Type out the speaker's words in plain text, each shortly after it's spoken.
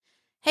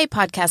Hey,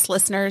 podcast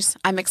listeners.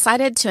 I'm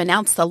excited to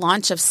announce the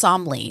launch of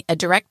Somely, a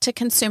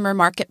direct-to-consumer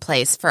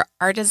marketplace for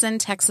artisan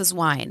Texas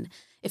wine.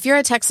 If you're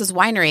a Texas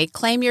winery,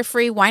 claim your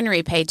free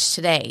winery page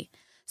today.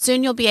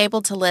 Soon you'll be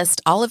able to list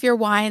all of your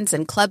wines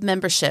and club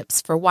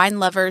memberships for wine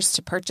lovers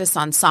to purchase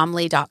on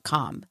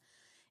Somely.com.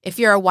 If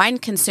you're a wine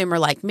consumer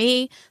like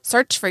me,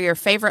 search for your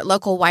favorite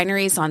local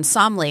wineries on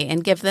Somely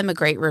and give them a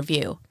great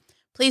review.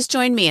 Please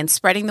join me in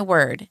spreading the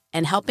word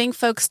and helping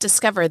folks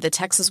discover the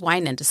Texas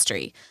wine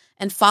industry.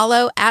 And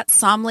follow at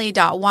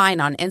somely.wine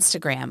on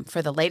Instagram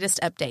for the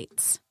latest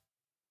updates.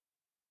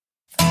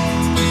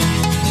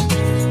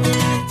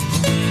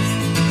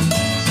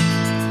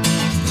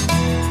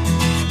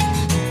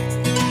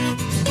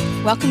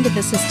 Welcome to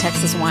This is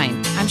Texas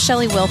Wine. I'm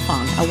Shelley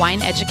Wilfong, a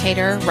wine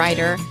educator,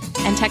 writer,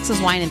 and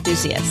Texas wine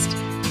enthusiast.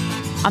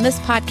 On this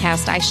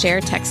podcast, I share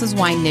Texas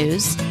wine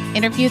news,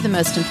 interview the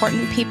most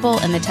important people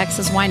in the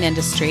Texas wine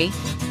industry,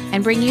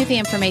 and bring you the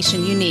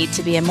information you need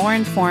to be a more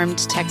informed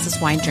Texas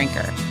wine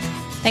drinker.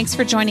 Thanks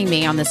for joining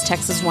me on this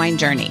Texas wine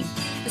journey.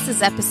 This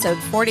is episode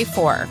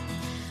 44.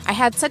 I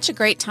had such a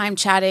great time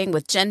chatting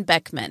with Jen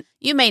Beckman.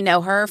 You may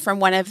know her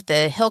from one of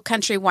the Hill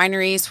Country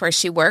wineries where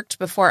she worked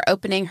before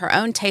opening her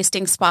own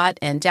tasting spot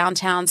in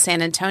downtown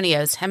San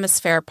Antonio's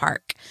Hemisphere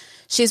Park.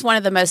 She's one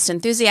of the most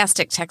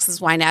enthusiastic Texas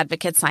wine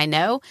advocates I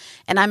know,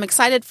 and I'm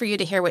excited for you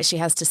to hear what she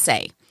has to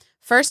say.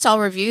 First,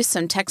 I'll review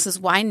some Texas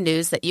wine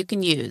news that you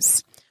can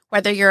use.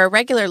 Whether you're a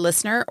regular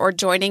listener or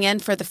joining in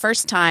for the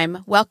first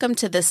time, welcome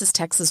to This is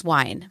Texas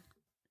Wine.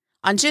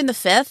 On June the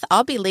 5th,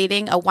 I'll be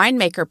leading a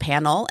winemaker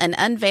panel and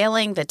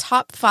unveiling the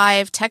top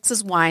 5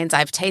 Texas wines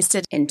I've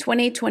tasted in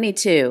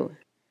 2022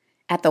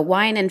 at the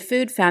Wine and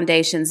Food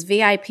Foundation's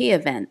VIP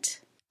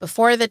event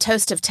before the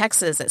Toast of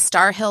Texas at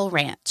Star Hill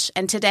Ranch.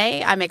 And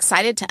today, I'm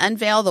excited to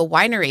unveil the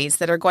wineries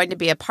that are going to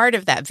be a part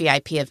of that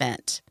VIP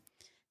event.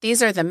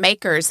 These are the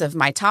makers of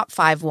my top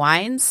 5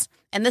 wines,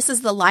 and this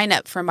is the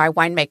lineup for my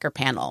winemaker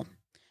panel.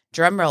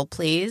 Drumroll,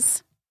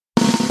 please.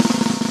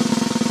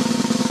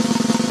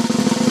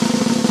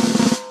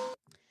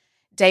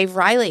 Dave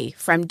Riley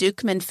from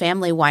Dukeman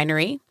Family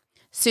Winery,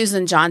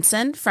 Susan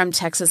Johnson from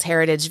Texas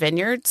Heritage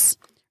Vineyards,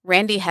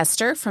 Randy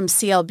Hester from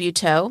CL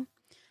Buteau,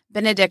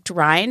 Benedict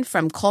Ryan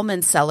from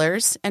Coleman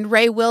Cellars, and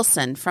Ray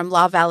Wilson from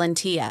La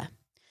Valentia.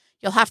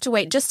 You'll have to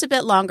wait just a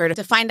bit longer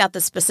to find out the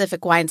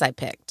specific wines I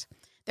picked.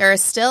 There are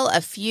still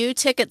a few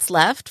tickets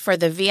left for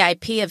the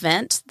VIP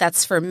event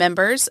that's for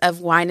members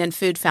of Wine and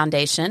Food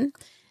Foundation.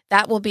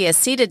 That will be a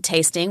seated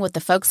tasting with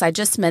the folks I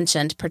just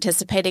mentioned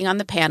participating on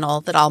the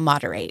panel that I'll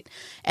moderate.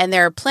 And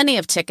there are plenty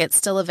of tickets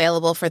still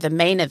available for the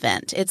main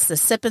event. It's the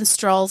Sip and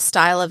Stroll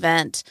style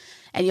event,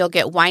 and you'll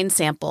get wine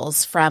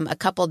samples from a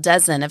couple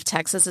dozen of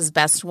Texas's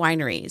best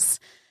wineries.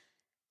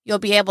 You'll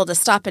be able to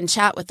stop and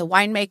chat with the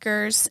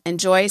winemakers,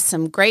 enjoy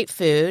some great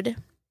food,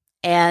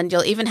 and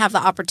you'll even have the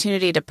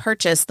opportunity to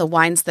purchase the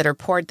wines that are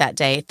poured that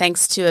day,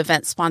 thanks to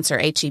event sponsor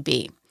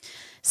HEB.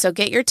 So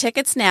get your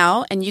tickets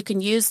now, and you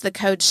can use the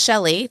code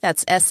SHELLY,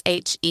 that's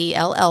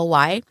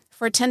SHELLY,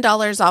 for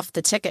 $10 off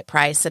the ticket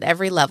price at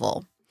every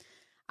level.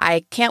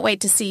 I can't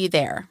wait to see you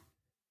there.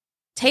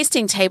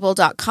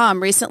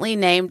 TastingTable.com recently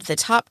named the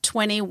top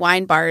 20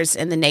 wine bars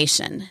in the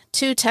nation.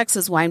 2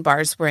 Texas wine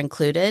bars were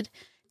included,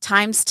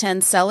 Times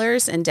 10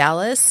 Cellars in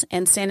Dallas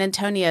and San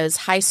Antonio's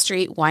High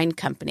Street Wine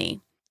Company.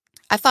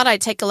 I thought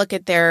I'd take a look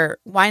at their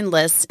wine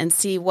lists and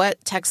see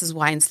what Texas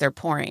wines they're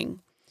pouring.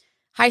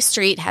 High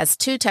Street has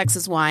 2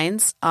 Texas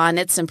wines on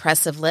its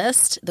impressive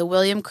list, the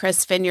William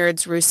Chris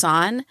Vineyards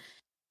Roussan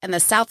and the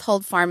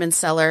Southold Farm and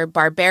Cellar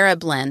Barbera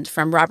blend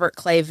from Robert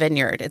Clay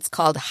Vineyard. It's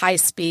called High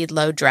Speed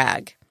Low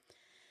Drag.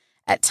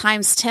 At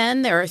Times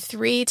 10, there are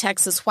 3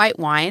 Texas white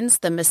wines,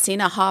 the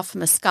Messina Hoff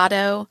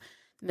Moscato,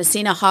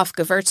 Messina Hoff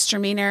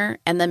Gewürztraminer,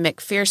 and the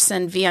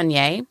McPherson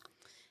Viognier.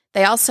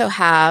 They also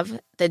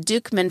have the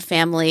Dukeman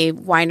Family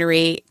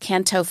Winery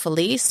Canto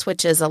Felice,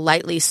 which is a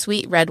lightly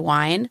sweet red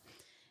wine,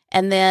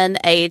 and then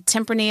a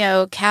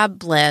Tempranillo Cab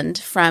blend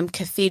from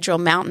Cathedral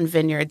Mountain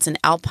Vineyards in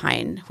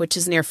Alpine, which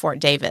is near Fort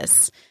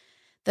Davis.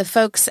 The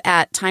folks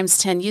at Times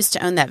 10 used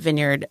to own that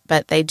vineyard,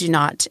 but they do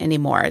not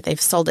anymore. They've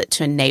sold it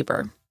to a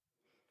neighbor.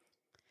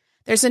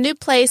 There's a new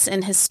place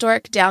in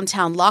historic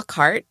downtown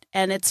Lockhart,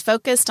 and it's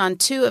focused on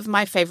 2 of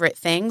my favorite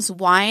things,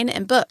 wine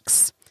and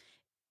books.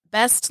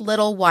 Best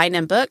Little Wine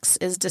and Books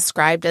is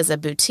described as a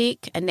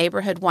boutique, a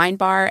neighborhood wine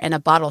bar, and a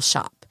bottle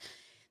shop.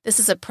 This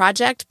is a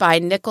project by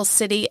Nickel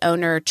City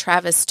owner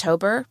Travis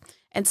Tober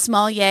and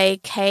sommelier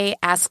Kay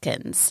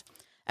Askins.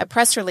 A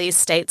press release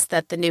states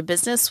that the new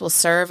business will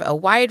serve a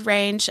wide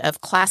range of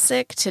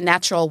classic to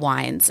natural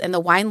wines, and the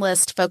wine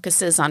list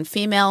focuses on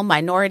female,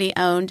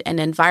 minority-owned,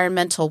 and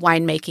environmental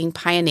winemaking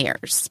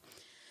pioneers.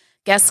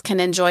 Guests can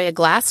enjoy a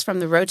glass from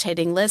the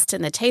rotating list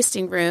in the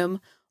tasting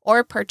room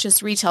or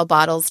purchase retail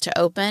bottles to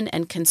open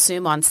and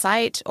consume on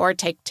site or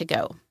take to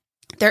go.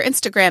 Their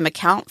Instagram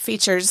account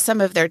features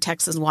some of their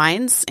Texas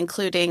wines,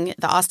 including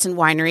the Austin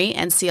Winery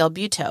and CL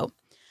Buteau.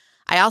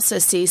 I also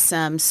see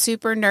some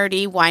super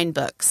nerdy wine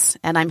books,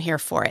 and I'm here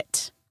for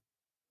it.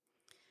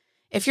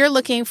 If you're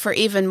looking for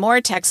even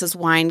more Texas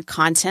wine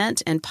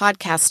content in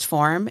podcast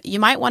form, you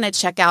might want to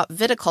check out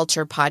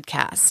Viticulture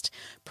Podcast,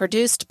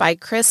 produced by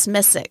Chris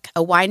Missick,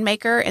 a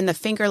winemaker in the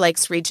Finger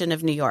Lakes region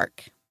of New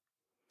York.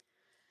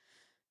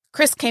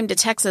 Chris came to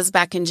Texas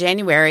back in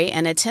January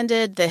and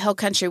attended the Hill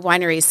Country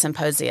Winery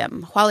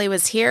Symposium. While he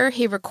was here,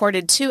 he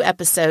recorded 2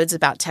 episodes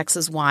about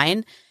Texas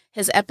wine.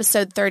 His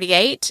episode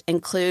 38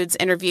 includes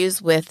interviews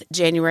with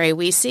January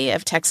Weesey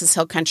of Texas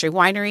Hill Country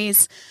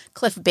Wineries,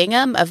 Cliff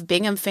Bingham of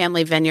Bingham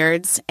Family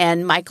Vineyards,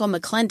 and Michael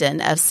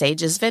McClendon of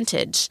Sage's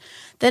Vintage.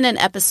 Then in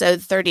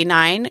episode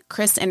 39,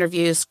 Chris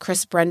interviews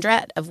Chris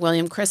Brundrett of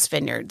William Chris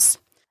Vineyards.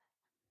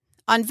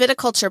 On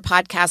Viticulture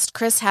Podcast,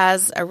 Chris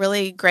has a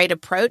really great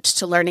approach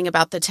to learning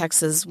about the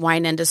Texas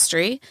wine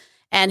industry.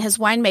 And his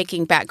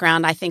winemaking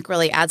background, I think,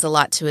 really adds a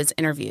lot to his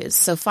interviews.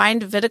 So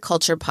find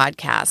Viticulture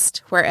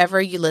Podcast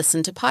wherever you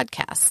listen to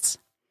podcasts.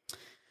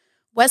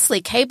 Wesley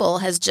Cable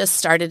has just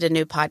started a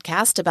new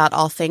podcast about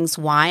all things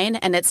wine,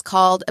 and it's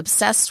called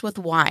Obsessed with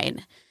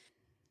Wine.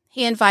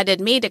 He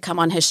invited me to come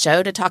on his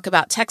show to talk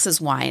about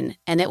Texas wine,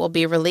 and it will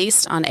be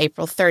released on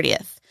April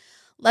 30th.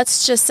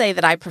 Let's just say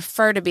that I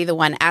prefer to be the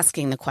one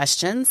asking the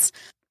questions.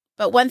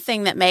 But one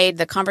thing that made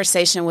the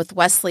conversation with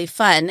Wesley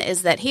fun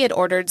is that he had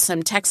ordered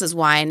some Texas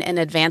wine in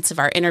advance of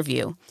our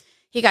interview.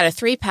 He got a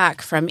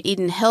 3-pack from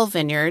Eden Hill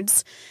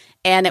Vineyards,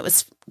 and it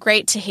was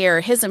great to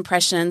hear his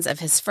impressions of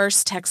his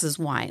first Texas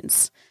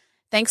wines.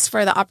 Thanks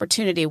for the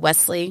opportunity,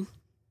 Wesley.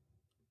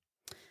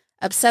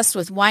 Obsessed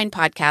with Wine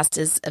podcast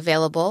is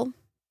available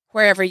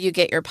wherever you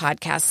get your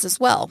podcasts as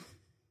well.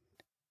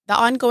 The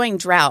ongoing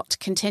drought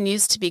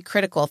continues to be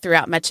critical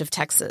throughout much of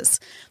Texas.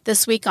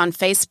 This week on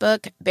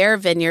Facebook, Bear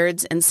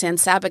Vineyards in San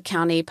Saba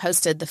County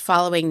posted the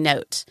following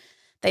note.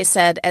 They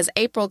said, as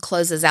April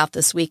closes out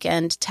this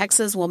weekend,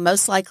 Texas will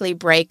most likely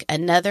break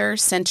another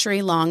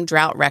century-long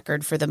drought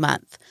record for the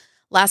month.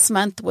 Last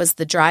month was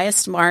the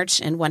driest March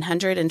in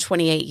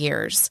 128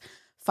 years.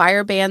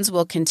 Fire bans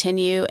will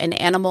continue and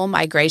animal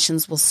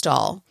migrations will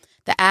stall.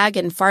 The ag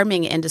and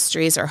farming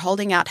industries are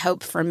holding out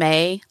hope for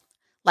May,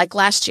 like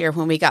last year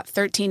when we got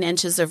 13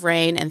 inches of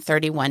rain in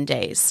 31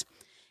 days.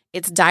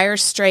 It's dire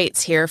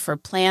straits here for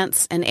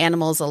plants and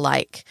animals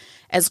alike.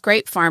 As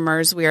grape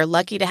farmers, we are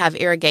lucky to have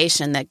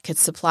irrigation that could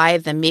supply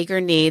the meager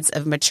needs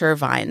of mature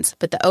vines,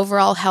 but the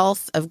overall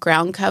health of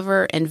ground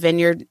cover and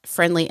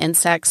vineyard-friendly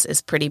insects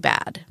is pretty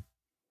bad.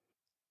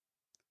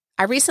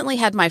 I recently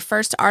had my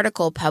first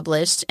article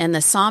published in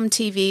the SOM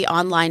TV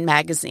online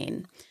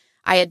magazine.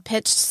 I had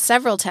pitched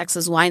several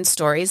Texas wine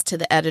stories to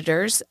the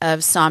editors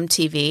of SOM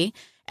TV,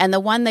 and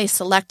the one they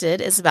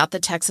selected is about the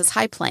Texas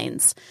High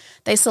Plains.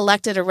 They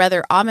selected a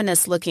rather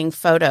ominous-looking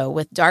photo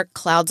with dark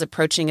clouds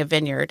approaching a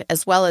vineyard,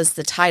 as well as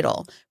the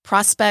title,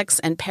 Prospects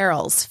and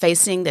Perils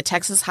Facing the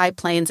Texas High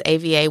Plains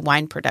AVA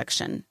Wine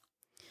Production.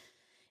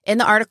 In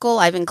the article,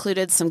 I've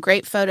included some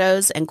great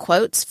photos and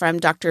quotes from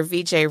Dr.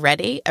 V.J.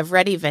 Reddy of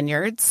Reddy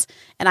Vineyards,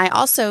 and I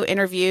also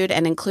interviewed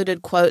and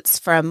included quotes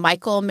from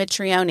Michael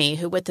Mitrione,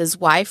 who with his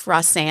wife,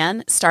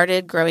 Rosanne,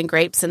 started growing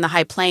grapes in the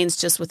High Plains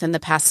just within the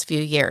past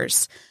few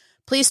years.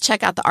 Please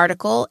check out the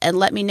article and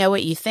let me know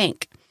what you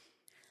think.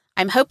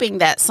 I'm hoping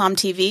that SOM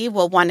TV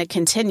will want to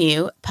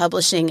continue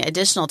publishing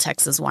additional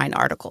Texas wine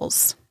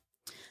articles.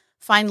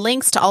 Find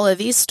links to all of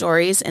these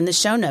stories in the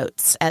show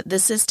notes at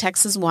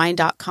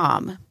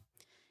thisistexaswine.com.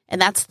 And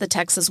that's the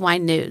Texas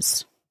Wine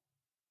News.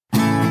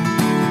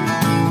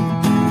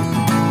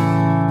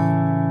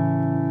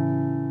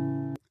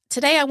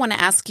 Today I want to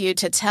ask you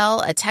to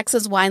tell a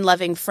Texas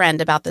wine-loving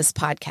friend about this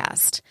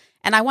podcast.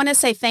 And I want to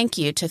say thank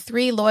you to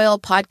 3 loyal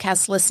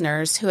podcast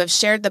listeners who have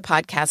shared the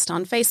podcast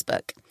on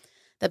Facebook.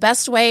 The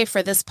best way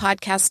for this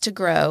podcast to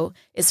grow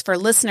is for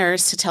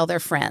listeners to tell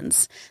their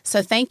friends.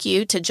 So thank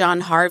you to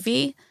John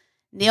Harvey,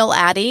 Neil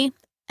Addy,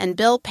 and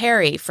Bill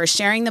Perry for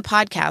sharing the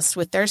podcast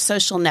with their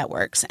social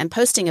networks and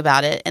posting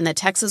about it in the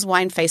Texas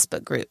Wine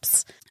Facebook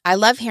groups. I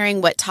love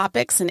hearing what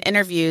topics and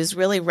interviews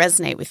really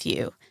resonate with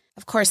you.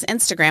 Of course,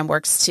 Instagram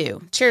works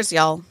too. Cheers,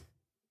 y'all.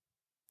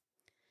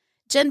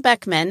 Jen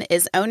Beckman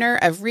is owner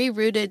of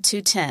Rerooted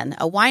 210,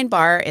 a wine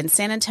bar in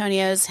San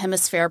Antonio's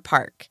Hemisphere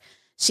Park.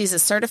 She's a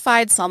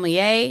certified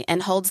sommelier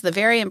and holds the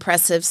very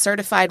impressive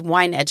Certified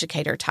Wine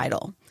Educator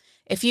title.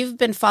 If you've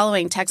been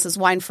following Texas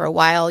wine for a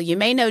while, you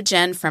may know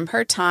Jen from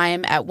her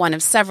time at one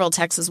of several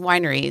Texas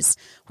wineries,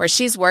 where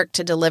she's worked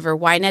to deliver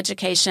wine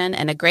education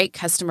and a great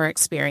customer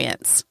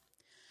experience.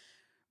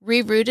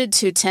 Rerooted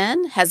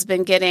 210 has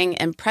been getting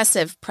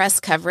impressive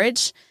press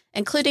coverage,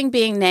 including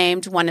being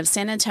named one of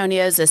San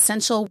Antonio's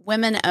essential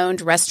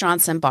women-owned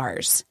restaurants and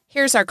bars.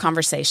 Here's our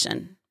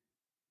conversation.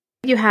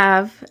 You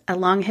have a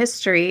long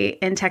history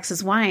in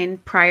Texas wine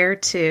prior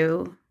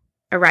to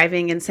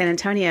arriving in San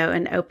Antonio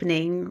and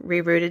opening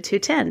Rerooted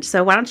 210.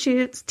 So why don't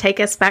you take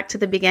us back to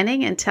the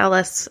beginning and tell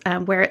us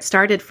where it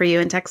started for you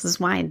in Texas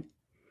wine?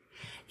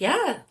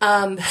 Yeah.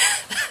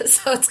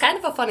 So it's kind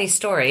of a funny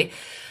story.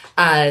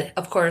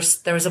 Of course,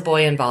 there was a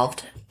boy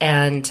involved,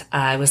 and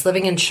I was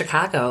living in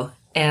Chicago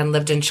and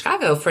lived in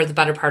Chicago for the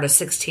better part of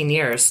 16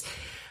 years.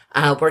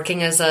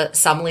 working as a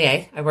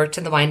sommelier. I worked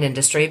in the wine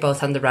industry,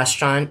 both on the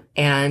restaurant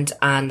and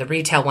on the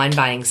retail wine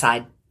buying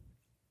side.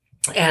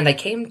 And I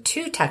came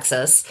to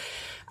Texas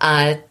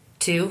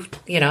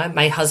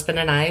my husband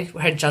and I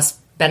had just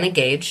been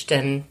engaged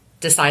and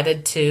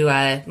decided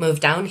to move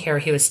down here.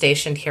 He was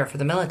stationed here for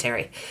the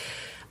military.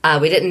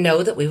 We didn't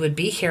know that we would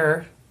be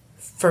here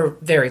for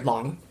very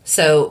long.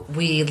 So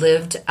we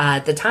lived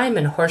at the time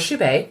in Horseshoe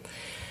Bay.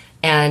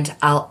 And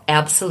I'll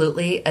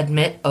absolutely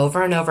admit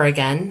over and over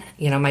again,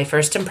 my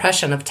first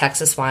impression of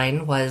Texas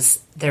wine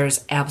was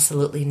there's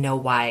absolutely no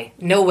way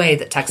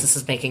that Texas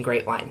is making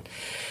great wine.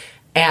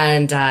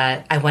 And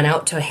I went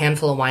out to a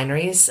handful of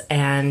wineries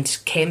and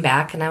came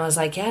back and I was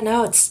like, I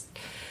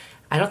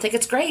don't think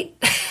it's great.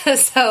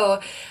 So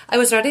I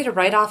was ready to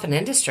write off an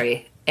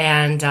industry.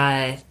 And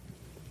I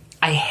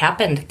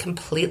happened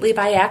completely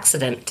by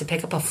accident to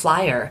pick up a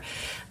flyer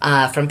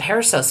from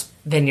Parasos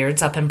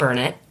Vineyards up in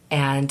Burnett.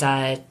 And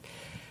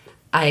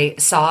I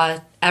saw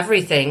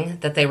everything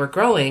that they were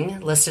growing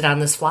listed on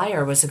this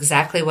flyer was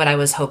exactly what I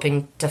was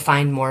hoping to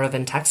find more of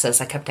in Texas.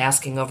 I kept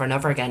asking over and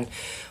over again,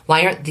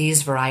 why aren't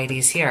these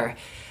varieties here?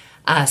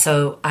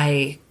 So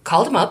I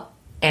called them up,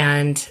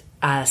 and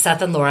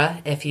Seth and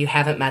Laura, if you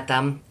haven't met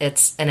them,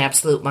 it's an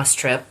absolute must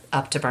trip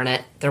up to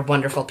Burnett. They're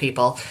wonderful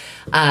people.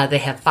 They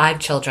have 5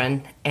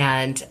 children,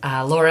 and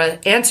Laura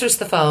answers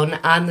the phone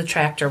on the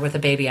tractor with a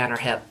baby on her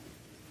hip.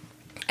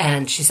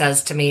 And she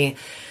says to me,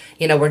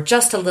 we're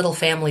just a little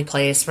family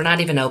place. We're not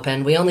even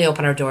open. We only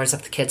open our doors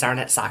if the kids aren't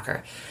at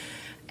soccer.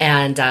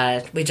 And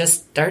we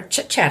just start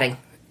chit-chatting.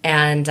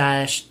 And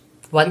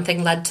one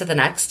thing led to the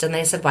next. And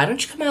they said, why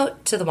don't you come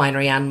out to the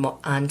winery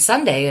on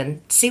Sunday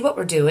and see what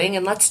we're doing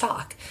and let's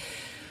talk.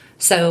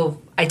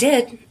 So I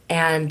did.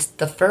 And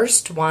the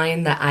first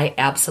wine that I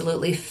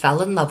absolutely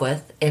fell in love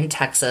with in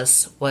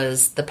Texas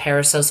was the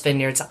Parasos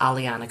Vineyards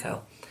Aglianico.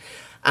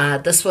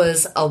 This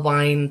was a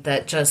wine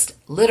that just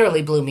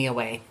literally blew me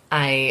away.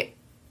 I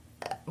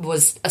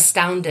was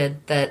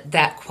astounded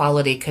that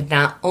quality could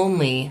not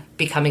only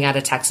be coming out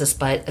of Texas,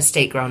 but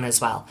estate grown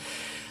as well.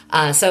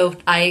 So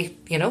I,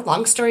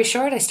 long story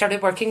short, I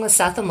started working with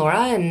Seth and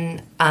Laura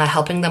and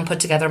helping them put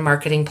together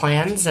marketing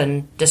plans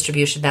and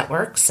distribution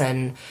networks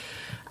and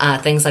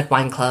things like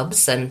wine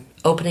clubs and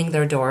opening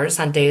their doors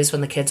on days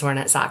when the kids weren't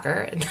at soccer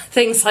and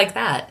things like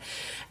that.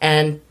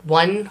 And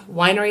one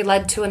winery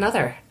led to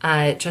another.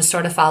 It just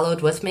sort of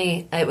followed with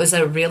me. It was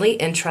a really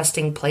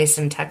interesting place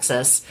in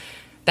Texas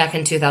back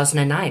in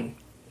 2009.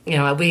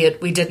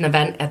 We did an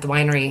event at the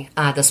winery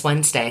this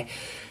Wednesday,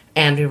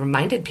 and we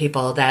reminded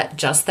people that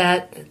just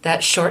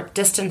that short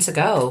distance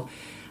ago,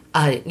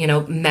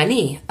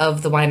 many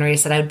of the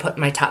wineries that I would put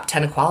in my top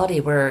 10 of quality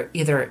were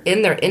either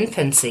in their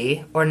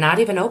infancy or not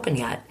even open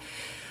yet.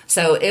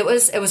 So it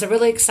was a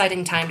really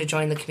exciting time to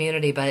join the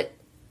community, but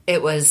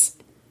it was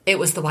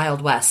the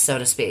Wild West, so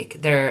to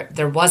speak. There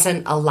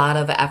wasn't a lot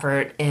of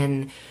effort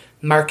in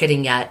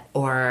marketing yet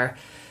or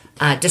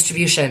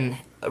distribution,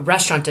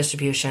 restaurant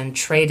distribution,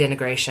 trade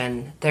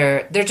integration.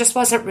 There just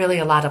wasn't really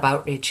a lot of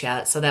outreach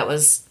yet. So that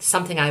was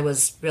something I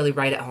was really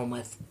right at home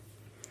with.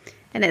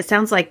 And it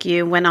sounds like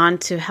you went on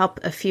to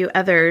help a few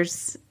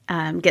others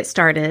get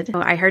started.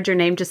 I heard your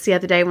name just the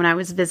other day when I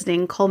was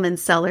visiting Coleman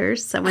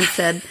Cellars. Someone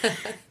said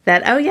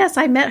that, oh yes,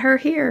 I met her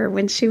here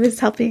when she was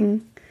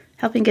helping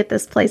get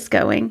this place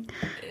going.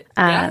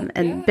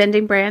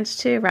 Bending Branch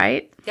too,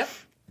 right? Yep.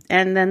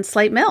 And then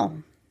Slate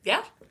Mill.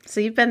 Yeah. So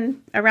you've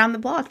been around the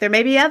block. There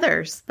may be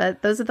others,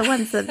 but those are the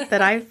ones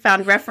that I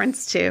found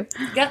reference to.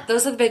 Yeah,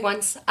 those are the big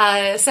ones.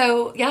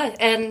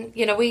 And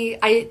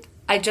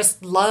I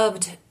just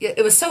loved.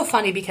 It was so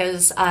funny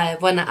because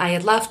when I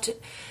had left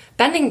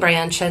Bending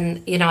Branch,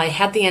 and I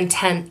had the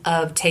intent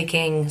of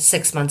taking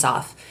 6 months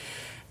off,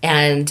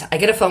 and I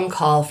get a phone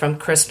call from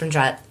Chris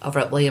Brunjett over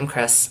at William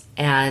Chris,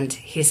 and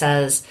he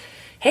says,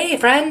 hey,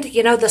 friend,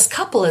 this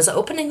couple is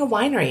opening a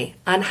winery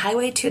on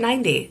Highway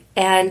 290,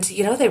 and,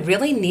 they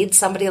really need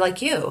somebody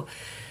like you.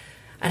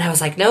 And I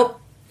was like, nope,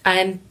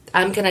 I'm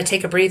going to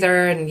take a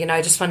breather, and,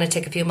 I just want to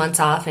take a few months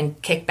off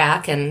and kick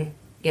back and,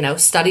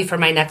 study for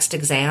my next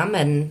exam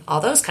and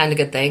all those kind of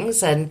good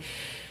things. And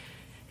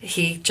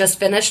he just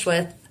finished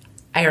with,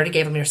 I already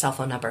gave him your cell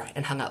phone number,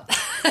 and hung up.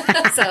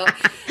 So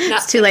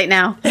it's too late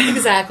now.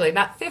 Exactly.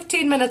 Not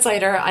 15 minutes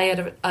later, I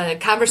had a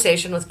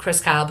conversation with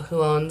Chris Cobb,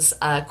 who owns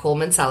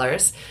Coleman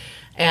Cellars.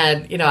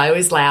 And, I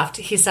always laughed.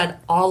 He said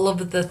all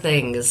of the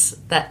things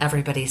that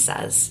everybody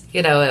says.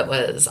 It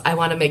was, I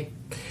want to make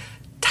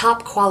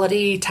top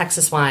quality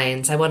Texas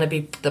wines. I want to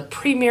be the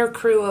premier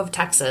crew of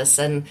Texas.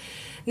 And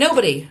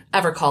nobody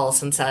ever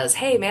calls and says,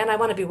 hey, man, I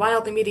want to be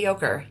wildly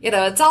mediocre.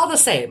 It's all the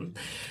same.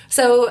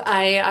 So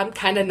I'm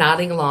kind of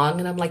nodding along,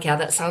 and I'm like, yeah,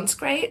 that sounds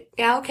great.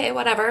 Yeah, okay,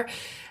 whatever.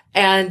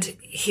 And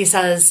he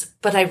says,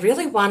 but I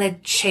really want to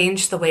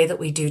change the way that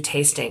we do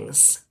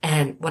tastings.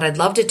 And what I'd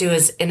love to do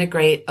is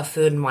integrate a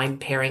food and wine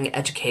pairing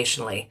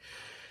educationally.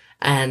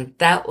 And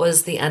that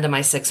was the end of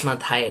my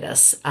 6-month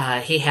hiatus.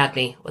 He had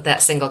me with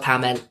that single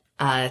comment.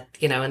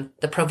 and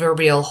the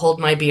proverbial hold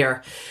my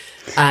beer.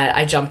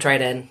 I jumped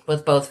right in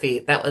with both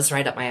feet. That was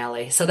right up my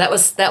alley. So that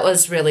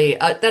was really,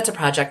 that's a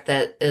project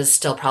that is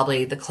still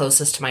probably the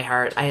closest to my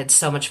heart. I had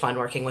so much fun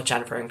working with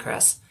Jennifer and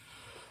Chris.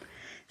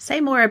 Say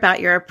more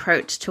about your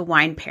approach to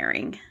wine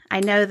pairing.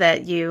 I know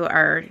that you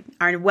are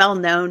well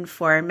known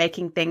for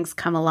making things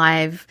come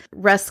alive.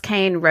 Russ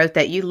Kane wrote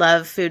that you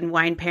love food and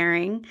wine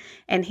pairing,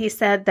 and he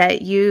said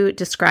that you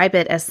describe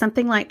it as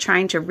something like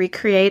trying to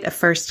recreate a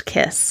first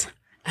kiss.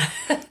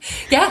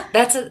 Yeah,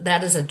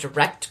 that is a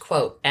direct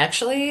quote,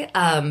 actually.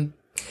 I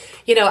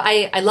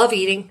love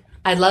eating.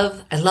 I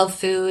love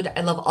food.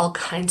 I love all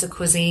kinds of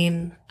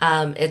cuisine.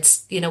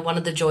 It's, one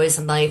of the joys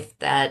in life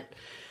that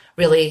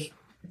really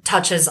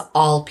touches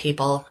all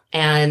people.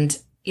 And,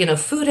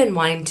 food and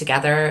wine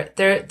together,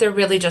 they're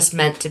really just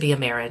meant to be a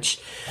marriage.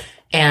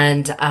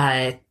 And,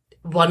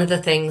 one of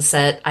the things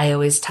that I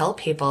always tell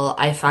people,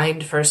 I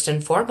find first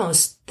and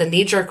foremost, the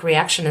knee-jerk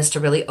reaction is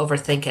to really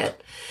overthink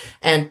it.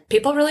 And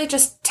people really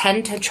just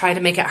tend to try to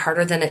make it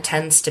harder than it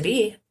tends to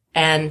be.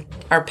 And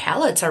our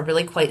palates are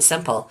really quite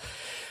simple.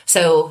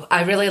 So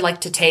I really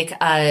like to take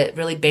a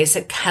really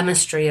basic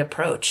chemistry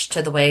approach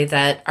to the way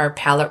that our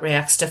palate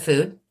reacts to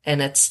food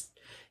and its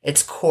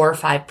core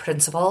 5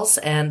 principles,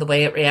 and the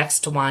way it reacts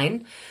to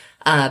wine.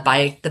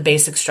 By the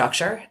basic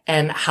structure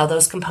and how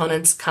those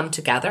components come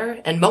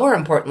together, and more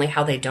importantly,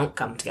 how they don't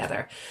come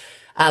together.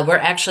 We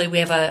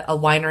have a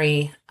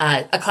winery,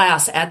 a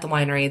class at the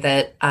winery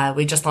that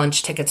we just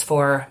launched tickets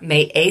for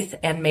May 8th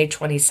and May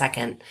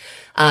 22nd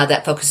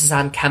that focuses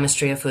on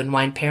chemistry of food and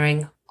wine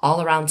pairing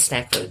all around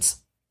snack foods.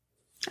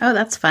 Oh,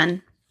 that's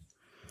fun.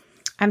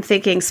 I'm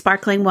thinking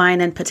sparkling wine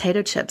and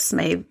potato chips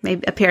may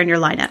appear in your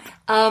lineup.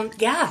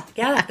 Yeah.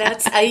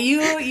 That's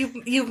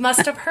you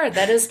must have heard.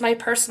 That is my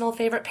personal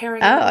favorite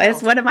pairing. Oh,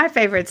 it's one of my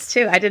favorites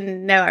too. I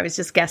didn't know. I was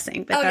just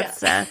guessing, but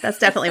that's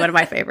definitely one of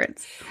my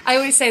favorites. I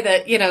always say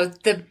that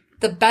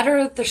the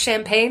better the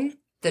champagne,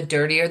 the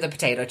dirtier the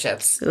potato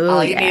chips. Ooh,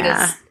 all you need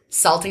is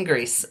salt and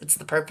grease. It's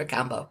the perfect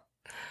combo.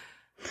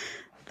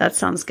 That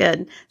sounds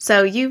good.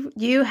 So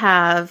you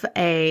have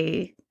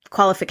a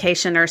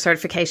qualification or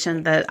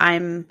certification that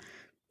I'm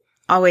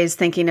always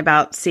thinking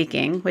about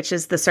seeking, which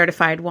is the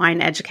Certified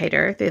Wine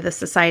Educator through the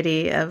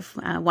Society of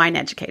Wine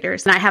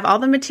Educators. And I have all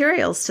the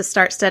materials to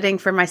start studying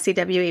for my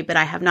CWE, but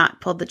I have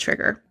not pulled the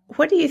trigger.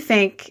 What do you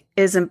think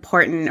is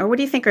important, or what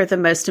do you think are the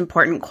most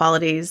important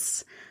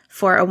qualities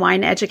for a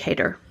wine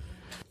educator?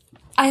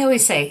 I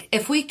always say,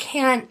 if we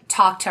can't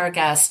talk to our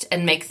guests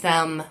and make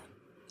them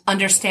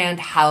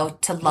understand how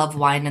to love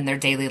wine in their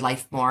daily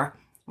life more,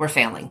 we're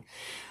failing.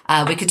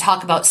 We could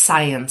talk about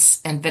science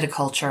and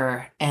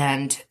viticulture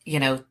and,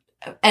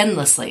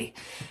 endlessly.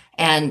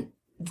 And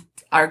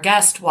our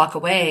guests walk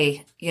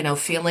away,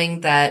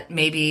 feeling that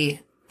maybe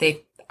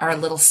they are a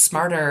little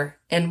smarter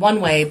in one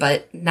way,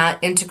 but not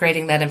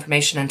integrating that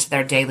information into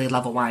their daily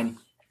level wine.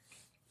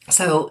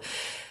 So,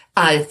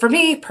 for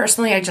me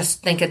personally, I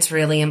just think it's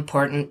really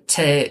important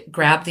to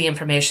grab the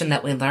information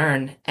that we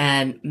learn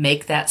and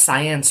make that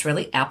science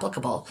really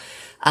applicable,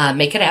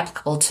 make it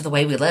applicable to the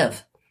way we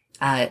live.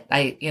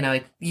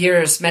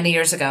 Many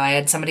years ago, I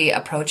had somebody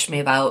approach me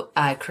about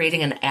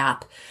creating an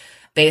app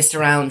based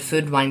around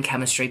food and wine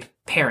chemistry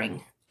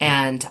pairing.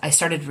 And I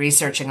started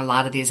researching a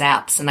lot of these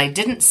apps, and I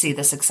didn't see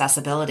this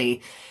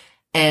accessibility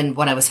in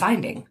what I was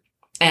finding.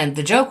 And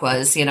the joke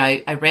was,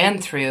 I ran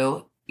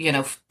through,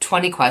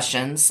 20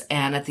 questions,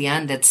 and at the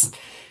end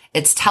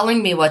it's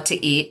telling me what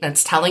to eat and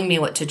it's telling me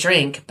what to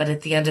drink. But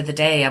at the end of the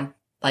day, I'm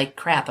like,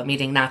 crap, I'm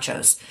eating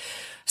nachos.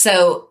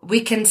 So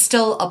we can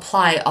still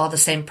apply all the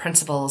same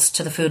principles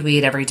to the food we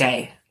eat every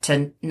day,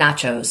 to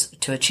nachos,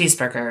 to a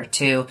cheeseburger,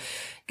 to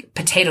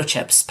potato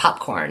chips,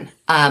 popcorn,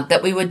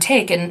 that we would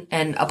take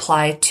and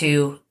apply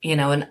to,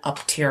 an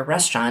up-tier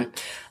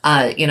restaurant,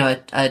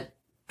 a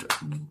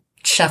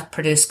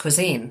chef-produced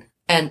cuisine.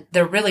 And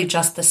they're really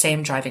just the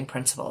same driving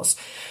principles.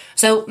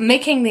 So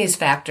making these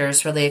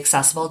factors really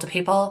accessible to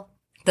people,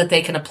 that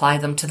they can apply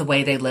them to the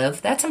way they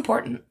live, that's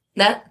important.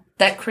 That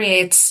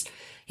creates,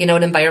 an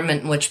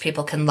environment in which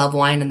people can love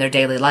wine in their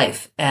daily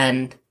life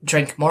and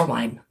drink more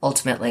wine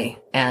ultimately,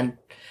 and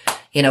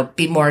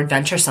be more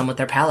adventuresome with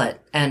their palate.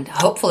 And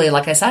hopefully,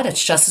 like I said,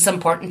 it's just as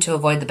important to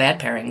avoid the bad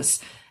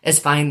pairings as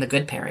find the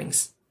good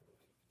pairings.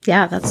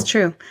 Yeah, that's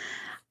true.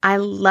 I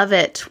love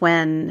it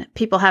when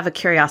people have a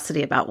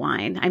curiosity about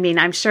wine. I mean,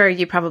 I'm sure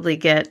you probably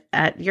get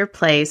at your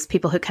place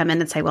people who come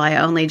in and say, well, I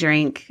only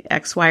drink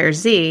X, Y, or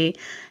Z.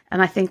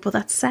 And I think, well,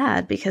 that's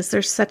sad because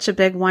there's such a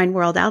big wine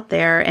world out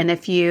there. And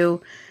if you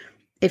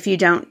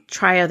don't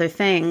try other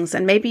things,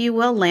 and maybe you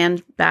will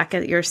land back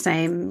at your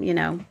same,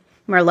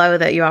 Merlot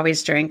that you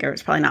always drink, or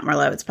it's probably not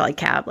Merlot, it's probably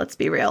Cab, let's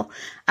be real.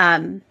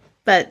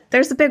 But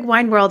there's a big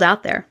wine world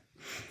out there.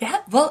 Yeah,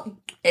 well,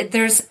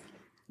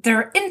 there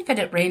are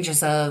infinite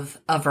ranges of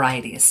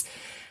varieties.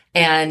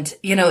 And,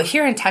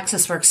 here in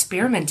Texas, we're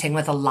experimenting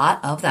with a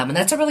lot of them. And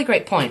that's a really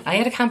great point. I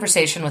had a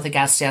conversation with a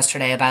guest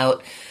yesterday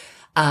about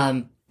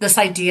this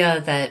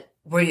idea that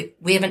we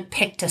haven't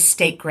picked a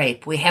state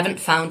grape. We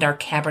haven't found our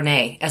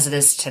Cabernet as it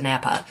is to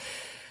Napa.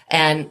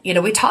 And,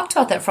 we talked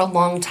about that for a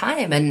long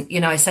time.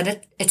 And, I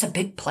said, it's a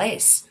big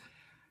place.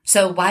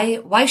 So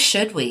why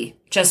should we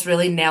just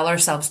really nail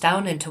ourselves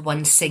down into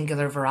one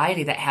singular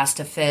variety that has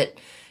to fit?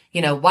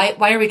 Why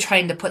are we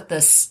trying to put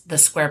the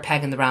square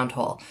peg in the round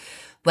hole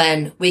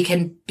when we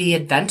can be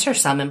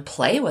adventuresome and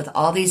play with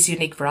all these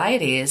unique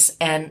varieties?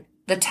 And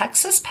the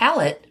Texas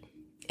palate,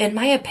 in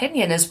my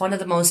opinion, is one of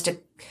the most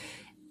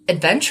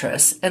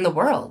adventurous in the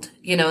world.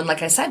 And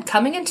like I said,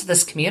 coming into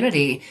this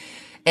community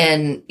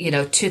in,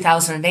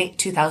 2008,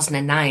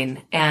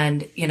 2009.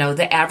 And,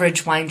 the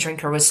average wine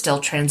drinker was still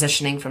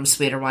transitioning from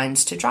sweeter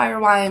wines to drier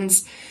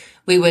wines.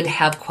 We would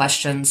have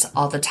questions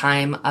all the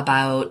time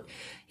about,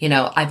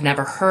 I've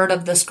never heard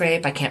of this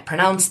grape. I can't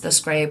pronounce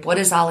this grape. What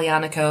is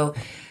Aglianico?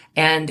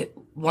 And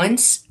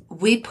once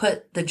we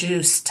put the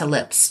juice to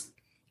lips,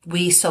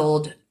 we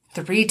sold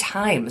 3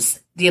 times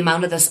the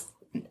amount of this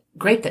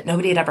grape that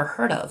nobody had ever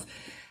heard of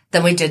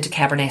than we did to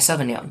Cabernet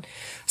Sauvignon.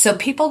 So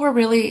people were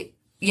really,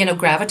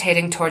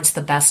 gravitating towards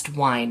the best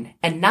wine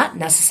and not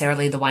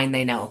necessarily the wine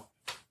they know.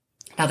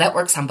 Now that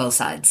works on both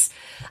sides.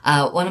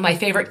 One of my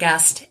favorite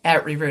guests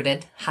at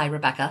Rerooted, hi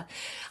Rebecca,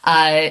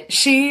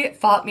 she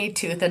fought me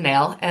tooth and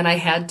nail, and I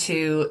had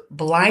to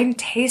blind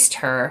taste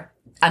her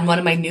on one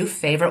of my new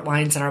favorite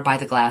wines on our By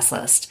the Glass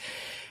list.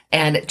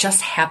 And it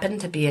just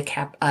happened to be a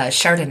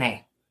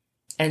Chardonnay.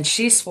 And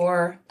she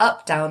swore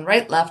up, down,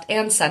 right, left,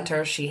 and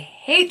center she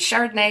hates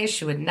Chardonnay.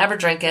 She would never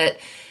drink it.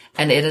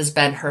 And it has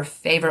been her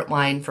favorite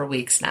wine for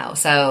weeks now.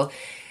 So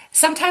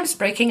sometimes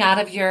breaking out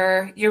of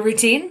your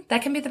routine,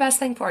 that can be the best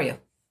thing for you.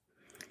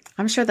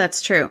 I'm sure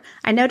that's true.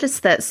 I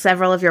noticed that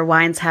several of your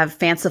wines have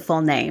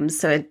fanciful names,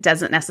 so it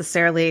doesn't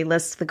necessarily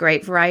list the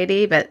grape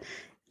variety, but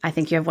I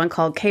think you have one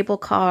called Cable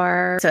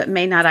Car, so it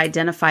may not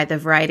identify the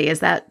variety.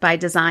 Is that by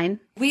design?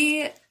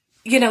 We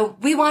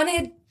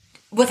wanted,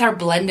 with our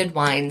blended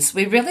wines,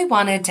 we really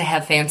wanted to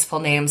have fanciful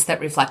names that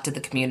reflected the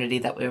community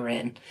that we were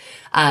in.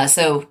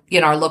 So,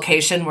 our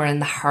location, we're in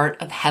the heart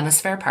of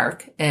Hemisphere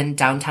Park in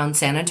downtown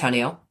San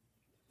Antonio.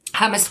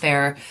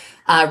 Hemisphere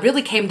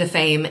really came to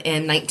fame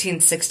in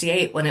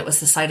 1968 when it was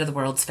the site of the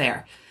World's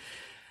Fair.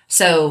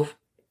 So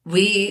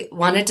we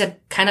wanted to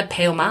kind of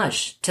pay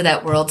homage to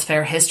that World's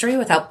Fair history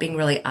without being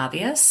really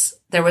obvious.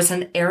 There was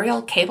an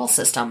aerial cable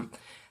system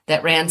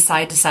that ran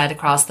side to side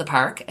across the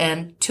park,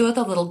 and 2 of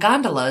the little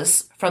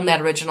gondolas from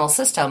that original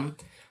system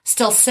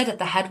still sit at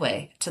the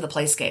headway to the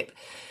playscape.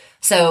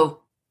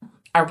 So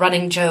our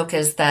running joke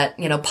is that,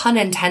 pun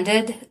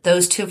intended,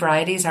 those 2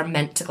 varieties are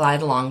meant to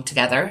glide along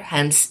together.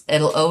 Hence,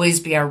 it'll always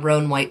be our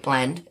Rhone white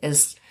blend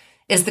is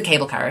the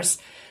Cable Cars.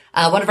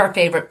 One of our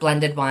favorite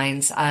blended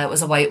wines, it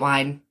was a white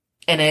wine,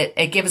 and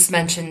it gives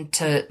mention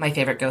to my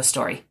favorite ghost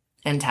story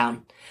in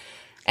town,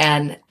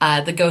 and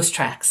the ghost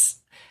tracks.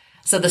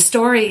 So the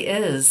story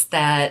is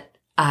that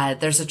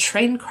there's a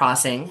train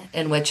crossing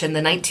in which in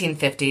the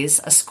 1950s,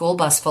 a school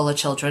bus full of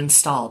children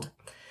stalled.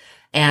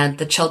 And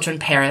the children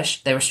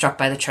perished. They were struck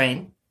by the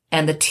train.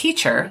 And the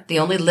teacher, the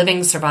only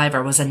living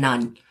survivor, was a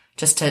nun,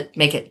 just to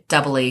make it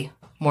doubly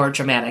more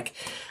dramatic.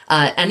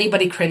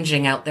 Anybody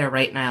cringing out there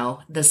right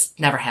now, this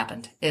never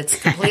happened.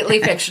 It's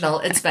completely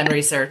fictional. It's been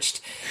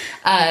researched.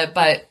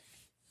 But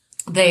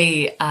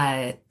they,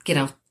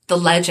 the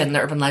legend, the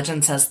urban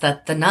legend says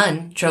that the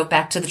nun drove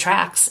back to the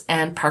tracks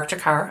and parked her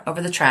car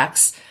over the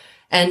tracks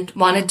and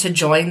wanted to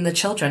join the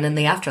children in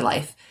the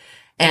afterlife.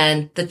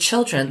 And the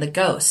children, the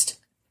ghost,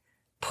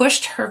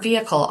 pushed her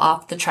vehicle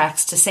off the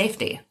tracks to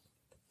safety.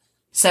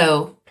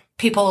 So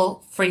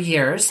people for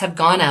years have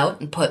gone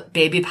out and put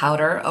baby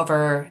powder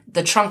over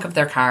the trunk of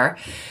their car,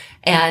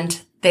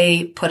 and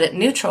they put it in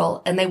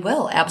neutral, and they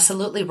will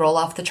absolutely roll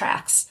off the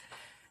tracks.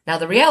 Now,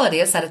 the reality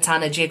is that it's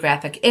on a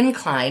geographic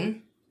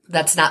incline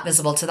that's not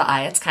visible to the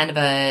eye. It's kind of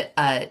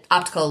a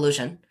optical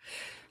illusion.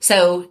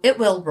 So it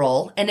will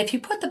roll. And if you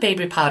put the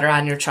baby powder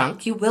on your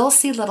trunk, you will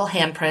see little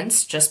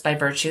handprints just by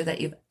virtue that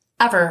you've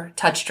ever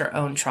touched your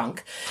own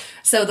trunk.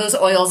 So those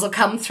oils will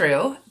come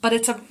through, but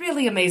it's a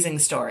really amazing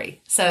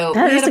story. So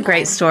that is a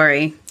great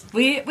story.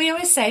 We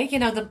always say,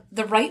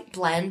 the right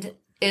blend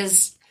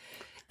is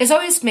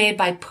always made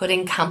by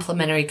putting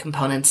complementary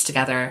components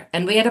together.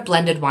 And we had a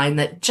blended wine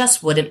that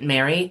just wouldn't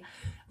marry.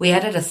 We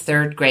added a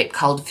 3rd grape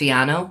called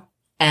Fiano,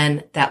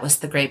 and that was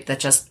the grape that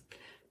just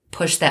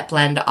pushed that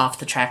blend off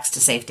the tracks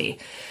to safety.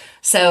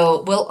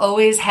 So we'll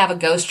always have a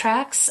ghost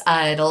tracks.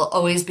 It'll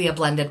always be a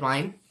blended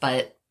wine,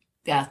 but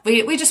yeah,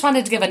 we just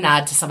wanted to give a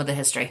nod to some of the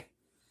history.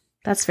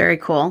 That's very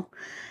cool.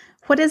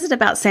 What is it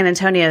about San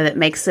Antonio that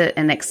makes it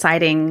an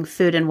exciting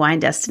food and wine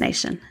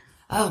destination?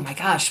 Oh my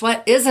gosh,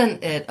 what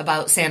isn't it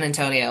about San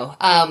Antonio?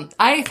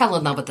 I fell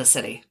in love with the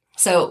city.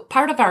 So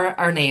part of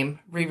our name,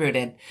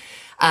 Rerooted,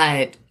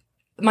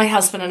 my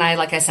husband and I,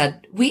 like I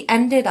said, we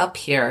ended up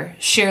here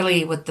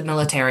sheerly with the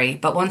military,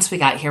 but once we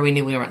got here, we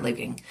knew we weren't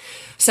leaving.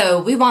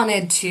 So we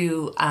wanted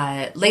to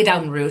lay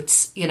down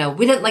roots. We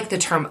didn't like the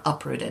term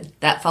uprooted.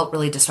 That felt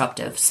really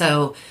disruptive.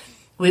 So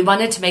we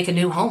wanted to make a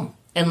new home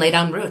and lay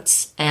down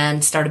roots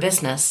and start a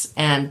business.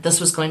 And this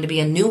was going to be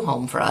a new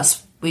home for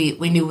us. We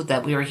knew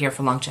that we were here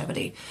for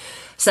longevity.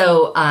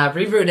 So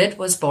Rerooted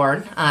was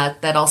born.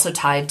 That also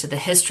tied to the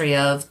history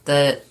of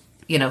the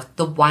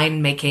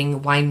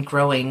winemaking, wine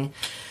growing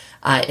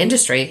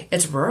industry.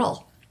 It's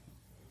rural.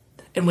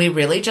 And we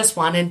really just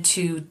wanted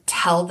to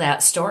tell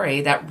that story,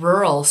 that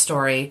rural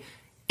story,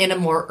 in a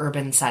more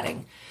urban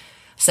setting.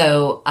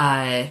 So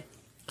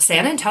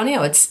San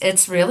Antonio,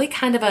 it's really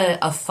kind of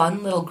a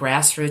fun little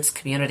grassroots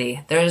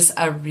community. There's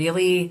a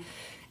really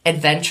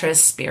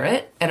adventurous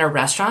spirit in our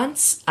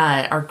restaurants.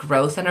 Our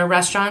growth in our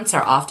restaurants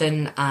are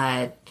often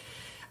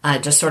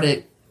just sort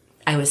of,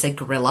 I would say,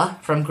 guerrilla,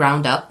 from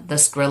ground up,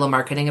 this guerrilla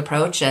marketing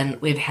approach.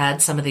 And we've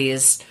had some of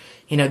these,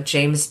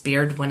 James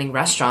Beard winning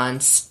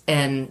restaurants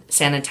in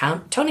San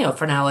Antonio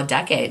for now a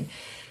decade.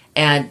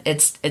 And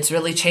it's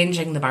really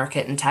changing the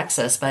market in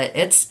Texas, but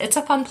it's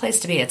a fun place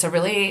to be. It's a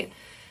really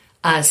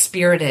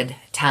spirited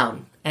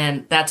town.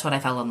 And that's what I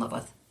fell in love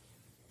with.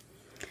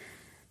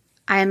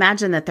 I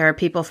imagine that there are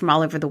people from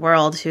all over the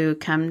world who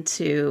come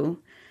to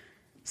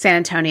San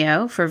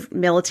Antonio for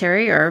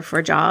military or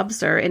for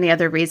jobs or any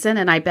other reason.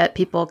 And I bet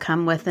people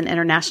come with an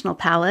international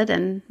palate,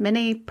 and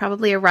many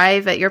probably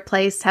arrive at your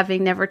place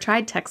having never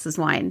tried Texas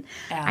wine.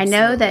 Absolutely. I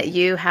know that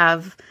you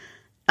have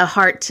a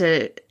heart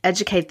to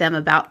educate them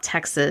about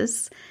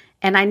Texas.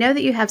 And I know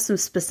that you have some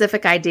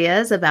specific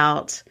ideas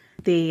about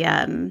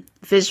the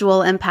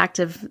visual impact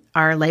of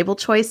our label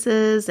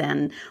choices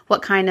and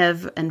what kind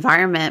of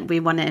environment we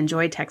want to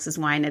enjoy Texas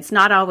wine. It's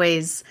not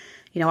always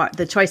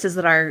the choices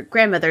that our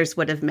grandmothers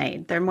would have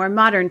made. They're more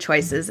modern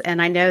choices.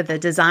 And I know the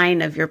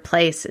design of your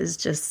place is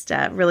just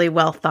really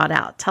well thought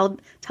out.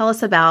 Tell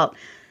us about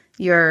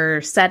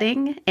your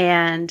setting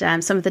and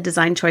some of the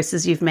design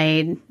choices you've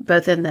made,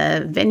 both in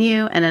the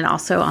venue and then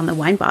also on the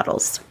wine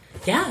bottles.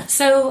 Yeah.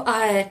 So,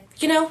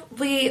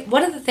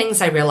 one of the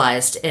things I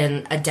realized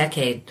in a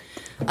decade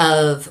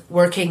of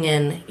working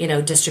in,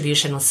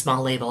 distribution with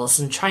small labels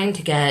and trying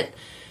to get,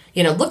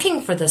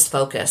 looking for this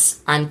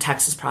focus on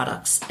Texas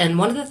products. And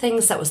one of the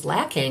things that was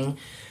lacking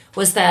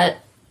was that,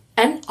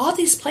 and all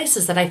these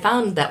places that I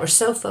found that were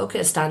so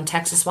focused on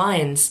Texas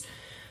wines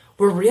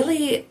were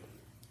really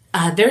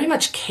very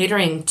much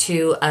catering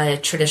to a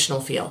traditional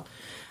feel.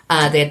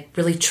 They had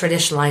really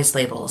traditionalized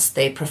labels.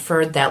 They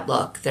preferred that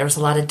look. There was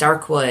a lot of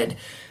dark wood.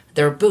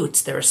 There were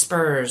boots. There were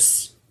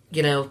spurs.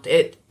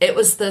 It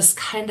was this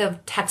kind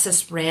of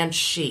Texas ranch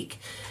chic.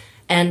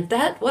 And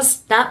that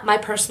was not my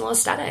personal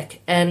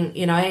aesthetic. And,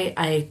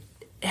 I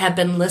have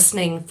been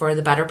listening for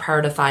the better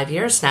part of 5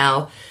 years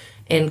now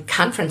in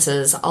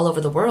conferences all over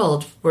the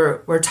world.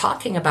 We're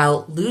talking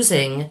about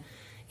losing,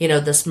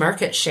 this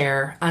market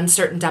share on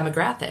certain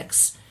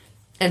demographics.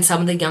 And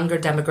some of the younger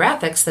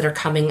demographics that are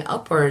coming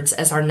upwards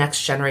as our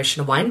next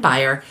generation of wine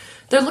buyer,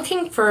 they're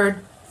looking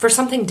for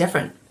something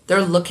different.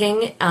 They're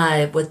looking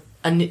with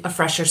a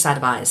fresher set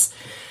of eyes.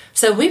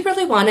 So we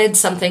really wanted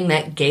something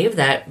that gave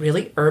that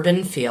really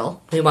urban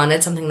feel. We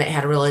wanted something that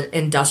had a real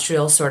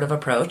industrial sort of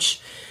approach.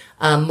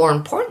 More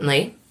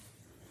importantly,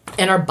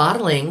 in our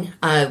bottling,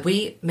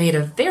 we made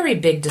a very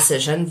big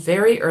decision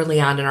very early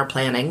on in our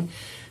planning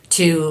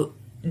to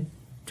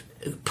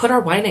put our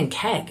wine in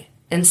keg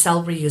and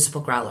sell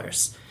reusable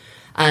growlers.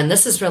 And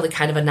this is really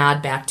kind of a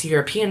nod back to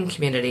European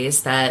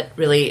communities that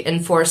really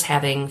enforce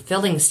having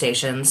filling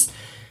stations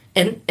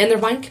in their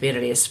wine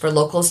communities for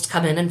locals to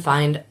come in and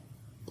find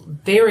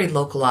very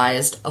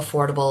localized,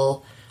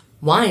 affordable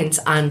wines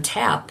on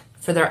tap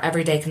for their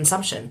everyday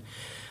consumption.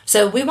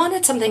 So we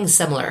wanted something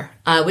similar.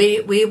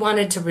 We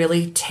wanted to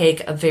really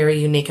take a very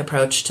unique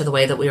approach to the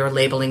way that we were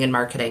labeling and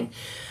marketing.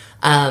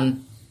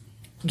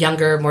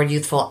 Younger, more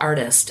youthful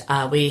artist.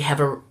 We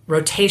have a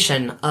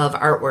rotation of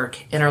artwork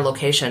in our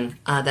location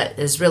that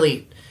is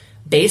really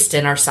based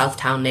in our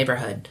Southtown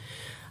neighborhood.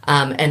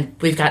 And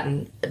we've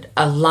gotten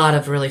a lot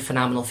of really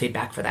phenomenal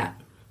feedback for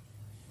that.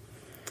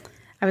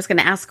 I was going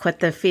to ask what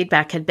the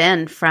feedback had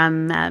been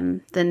from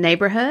the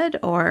neighborhood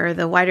or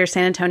the wider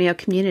San Antonio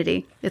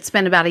community. It's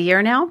been about a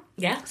year now?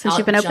 Yeah. Since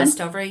you've been open?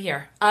 Just over a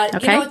year.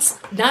 Okay. It's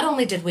not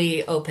only did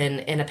we open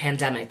in a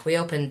pandemic, we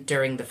opened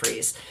during the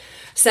freeze.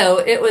 So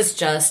it was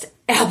just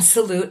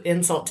absolute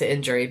insult to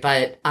injury,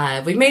 but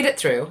we made it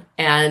through.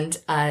 And,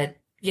 there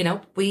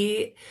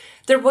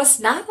was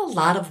not a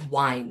lot of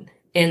wine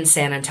in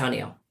San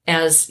Antonio.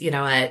 As,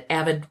 an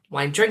avid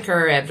wine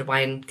drinker, avid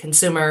wine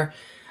consumer,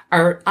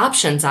 our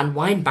options on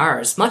wine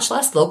bars, much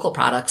less local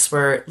products,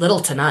 were little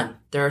to none.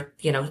 There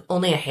are,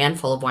 only a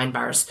handful of wine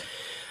bars.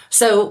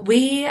 So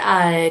we,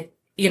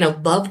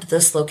 loved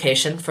this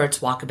location for its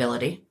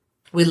walkability.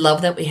 We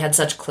love that we had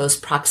such close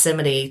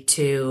proximity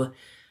to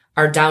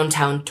our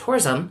downtown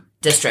tourism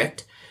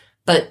district.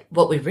 But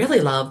what we really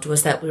loved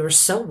was that we were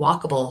so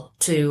walkable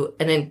to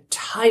an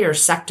entire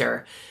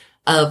sector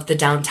of the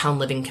downtown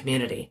living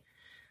community.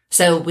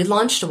 So we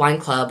launched a wine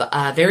club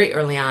very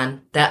early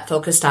on that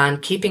focused on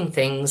keeping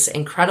things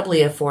incredibly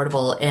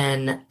affordable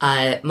in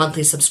a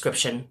monthly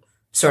subscription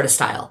sort of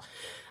style.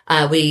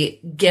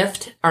 We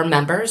gift our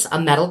members a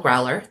metal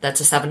growler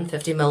that's a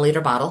 750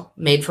 milliliter bottle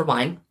made for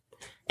wine,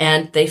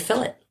 and they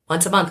fill it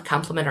once a month,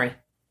 complimentary.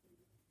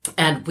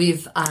 And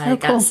we've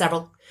got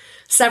several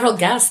several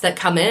guests that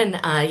come in.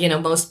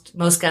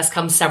 Most guests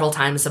come several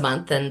times a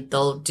month, and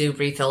they'll do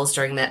refills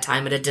during that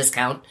time at a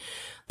discount.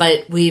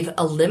 But we've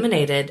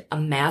eliminated a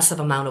massive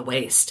amount of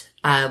waste.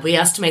 We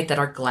estimate that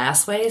our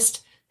glass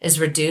waste is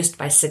reduced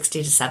by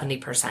 60 to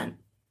 70%.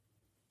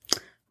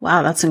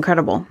 Wow, that's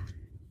incredible.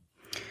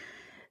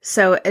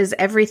 So is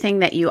everything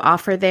that you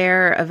offer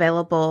there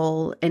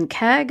available in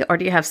keg, or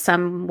do you have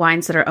some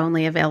wines that are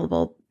only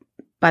available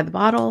by the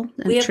bottle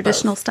in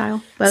traditional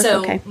style? Both? So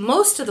okay.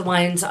 Most of the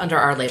wines under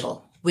our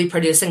label, we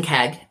produce in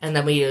keg, and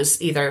then we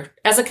use either,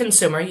 as a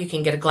consumer, you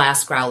can get a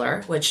glass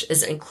growler, which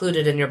is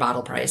included in your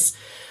bottle price.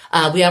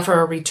 We offer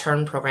a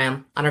return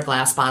program on our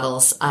glass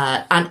bottles.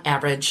 On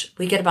average,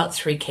 we get about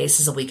 3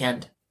 cases a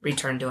weekend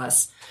returned to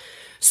us.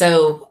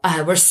 So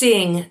we're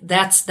seeing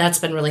that's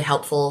been really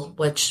helpful,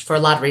 which for a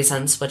lot of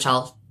reasons, which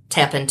I'll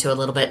tap into a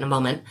little bit in a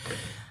moment.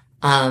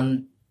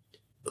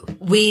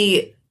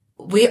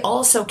 We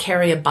also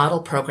carry a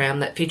bottle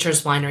program that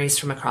features wineries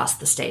from across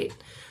the state,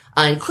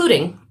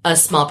 including a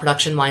small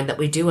production wine that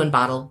we do in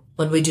bottle.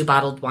 When we do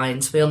bottled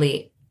wines, we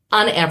only,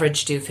 on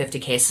average, do 50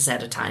 cases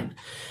at a time.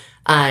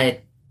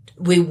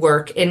 We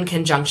work in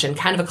conjunction,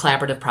 kind of a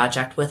collaborative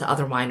project with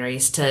other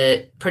wineries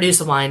to produce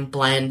a wine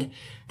blend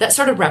that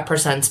sort of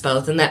represents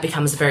both, and that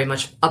becomes very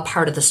much a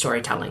part of the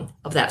storytelling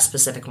of that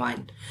specific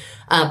wine.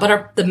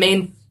 But the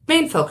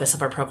main focus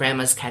of our program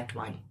is kegged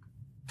wine.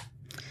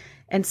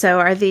 And so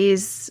are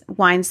these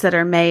wines that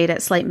are made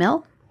at Slate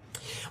Mill?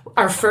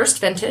 Our first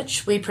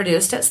vintage we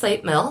produced at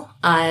Slate Mill.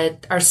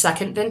 Our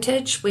second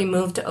vintage, we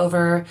moved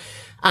over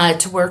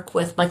to work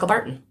with Michael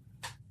Barton,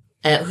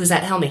 who's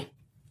at Helmy.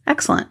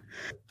 Excellent.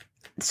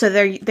 So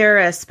they're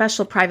a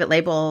special private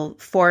label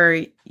for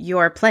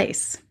your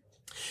place.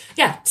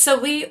 Yeah. So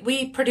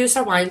we produce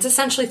our wines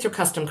essentially through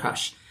custom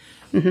crush.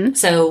 Mm-hmm.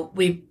 So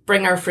we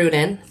bring our fruit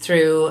in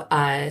through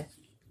the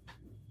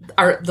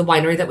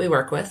winery that we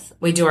work with.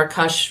 We do our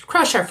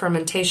crush, our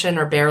fermentation,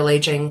 our barrel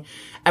aging,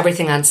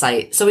 everything on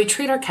site. So we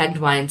treat our kegged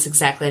wines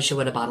exactly as you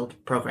would a bottled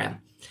program.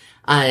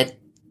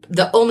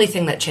 The only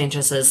thing that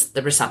changes is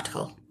the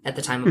receptacle at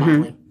the time of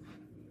bottling.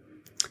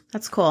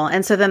 That's cool.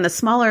 And so then the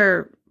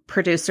smaller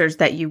producers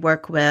that you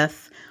work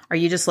with, are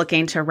you just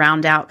looking to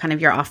round out kind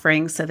of your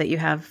offerings so that you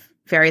have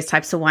various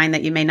types of wine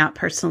that you may not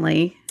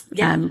personally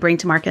bring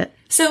to market?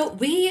 So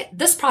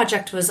this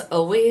project was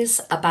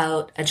always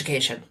about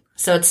education.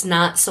 So it's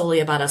not solely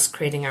about us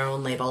creating our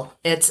own label.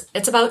 It's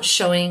about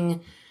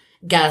showing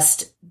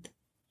guests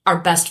our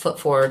best foot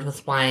forward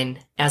with wine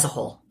as a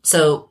whole.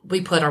 So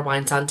we put our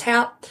wines on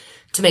tap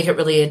to make it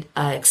really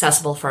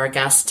accessible for our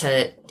guests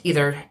to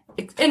either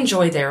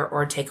enjoy there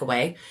or take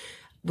away.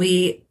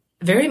 We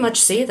very much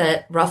see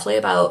that roughly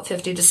about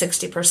 50 to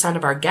 60%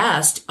 of our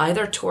guests,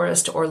 either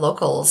tourists or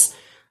locals,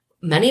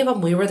 many of them,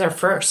 we were their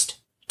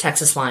first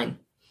Texas wine,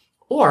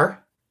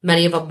 or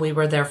many of them, we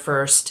were their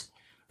first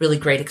really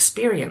great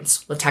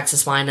experience with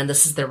Texas wine, and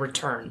this is their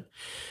return.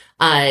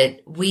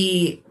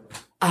 We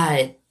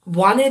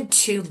wanted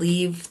to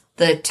leave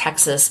the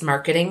Texas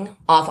marketing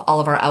off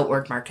all of our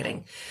outward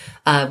marketing.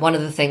 One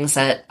of the things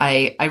that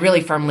I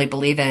really firmly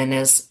believe in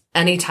is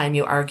anytime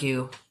you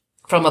argue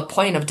from a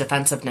point of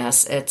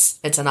defensiveness,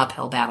 it's an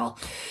uphill battle.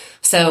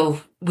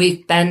 So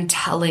we've been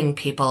telling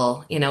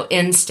people,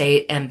 in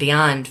state and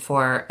beyond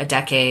for a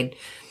decade,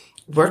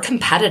 we're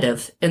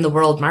competitive in the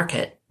world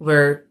market.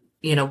 We're,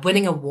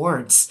 winning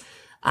awards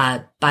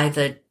by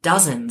the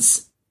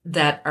dozens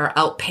that are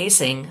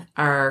outpacing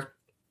our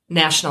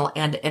national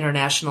and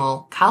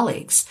international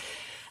colleagues.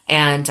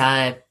 And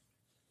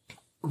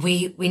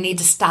we need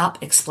to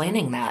stop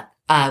explaining that.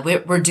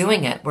 We're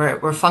doing it.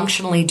 We're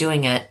functionally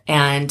doing it.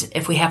 And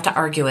if we have to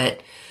argue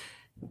it,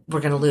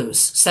 we're going to lose.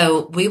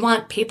 So we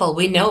want people,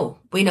 we know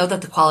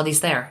that the quality's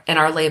there in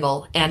our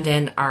label and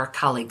in our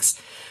colleagues.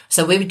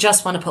 So we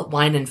just want to put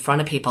wine in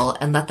front of people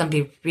and let them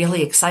be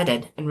really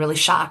excited and really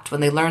shocked when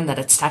they learn that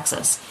it's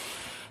Texas.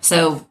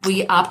 So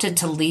we opted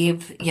to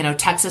leave,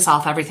 Texas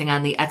off everything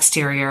on the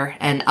exterior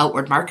and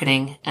outward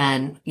marketing.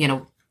 And,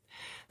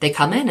 they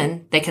come in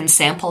and they can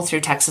sample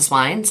through Texas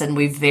wines. And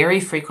we very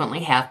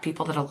frequently have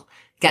people that'll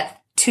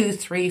get 2,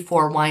 3,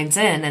 4 wines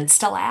in and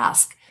still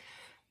ask,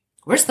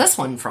 where's this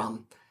one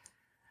from?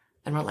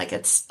 And we're like,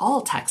 it's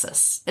all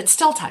Texas. It's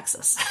still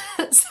Texas.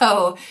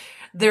 So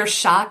they're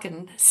shocked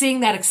and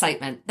seeing that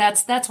excitement.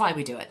 That's why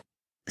we do it.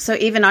 So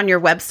even on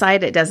your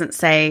website, it doesn't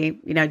say,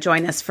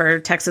 join us for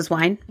Texas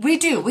wine? We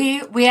do.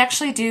 We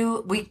actually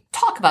do. We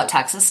talk about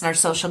Texas in our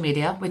social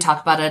media. We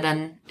talk about it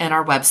in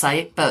our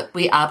website, but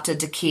we opted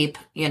to keep,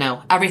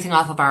 everything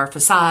off of our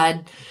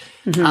facade,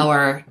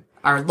 our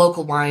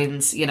local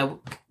wines,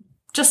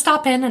 just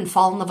stop in and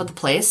fall in love with the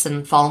place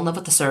and fall in love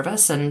with the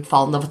service and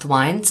fall in love with the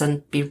wines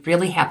and be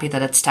really happy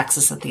that it's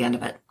Texas at the end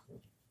of it.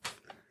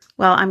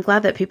 Well, I'm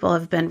glad that people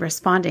have been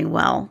responding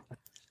well.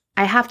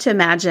 I have to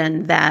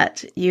imagine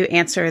that you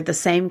answer the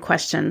same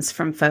questions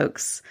from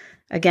folks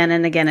again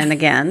and again and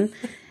again,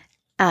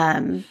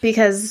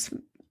 because,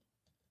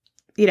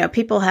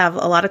 people have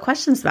a lot of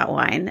questions about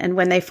wine. And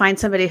when they find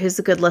somebody who's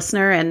a good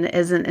listener and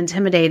isn't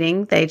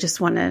intimidating, they just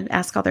want to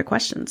ask all their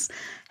questions.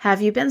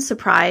 Have you been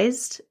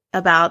surprised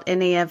about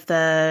any of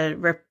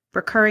the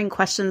recurring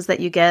questions that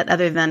you get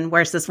other than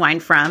where's this wine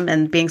from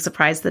and being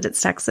surprised that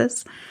it's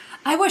Texas?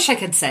 I wish I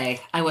could say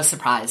I was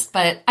surprised,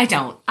 but I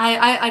don't.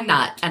 I'm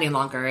not any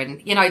longer.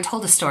 And, I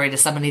told a story to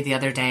somebody the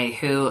other day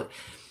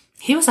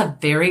he was a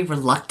very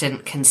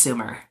reluctant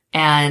consumer.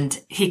 And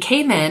he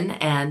came in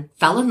and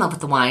fell in love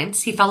with the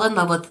wines. He fell in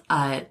love with,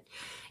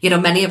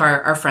 many of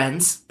our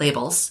friends'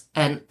 labels.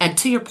 And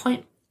to your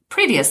point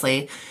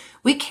previously,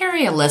 we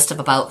carry a list of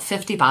about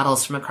 50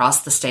 bottles from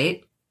across the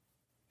state.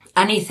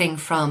 Anything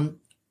from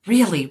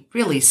really,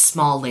 really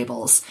small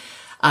labels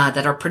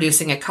that are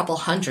producing a couple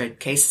hundred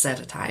cases at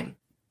a time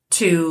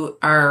to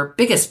our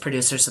biggest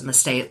producers in the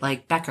state,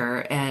 like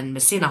Becker and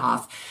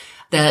Messinahoff,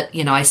 that,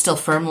 I still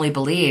firmly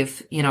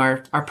believe,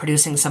 are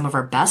producing some of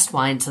our best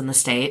wines in the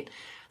state.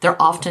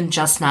 They're often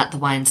just not the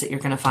wines that you're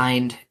going to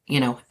find,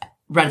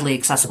 readily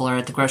accessible or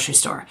at the grocery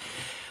store.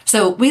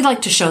 So we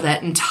like to show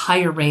that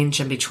entire range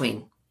in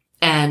between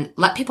and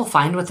let people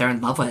find what they're in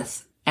love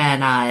with.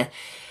 And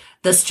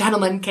this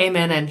gentleman came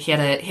in and he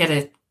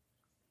had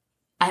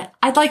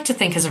I'd like to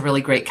think is a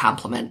really great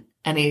compliment.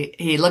 And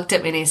he looked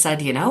at me and he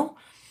said,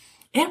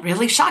 it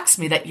really shocks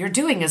me that you're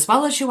doing as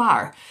well as you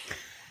are.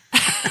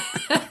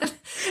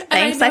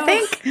 Thanks, I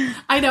think.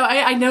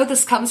 I know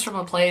this comes from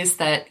a place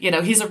that,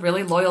 he's a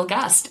really loyal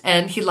guest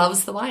and he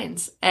loves the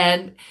wines.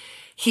 And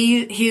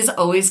he's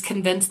always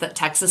convinced that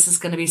Texas is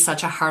going to be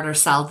such a harder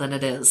sell than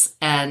it is.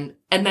 And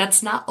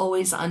that's not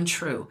always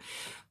untrue.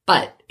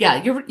 But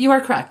yeah, you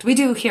are correct. We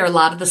do hear a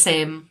lot of the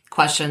same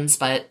questions,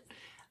 but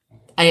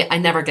I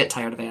never get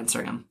tired of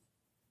answering them.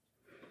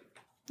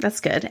 That's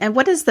good. And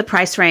what is the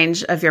price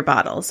range of your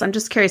bottles? I'm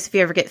just curious if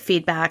you ever get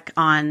feedback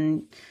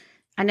on,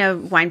 I know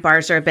wine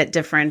bars are a bit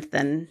different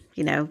than,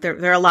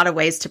 there are a lot of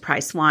ways to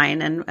price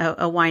wine, and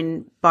a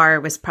wine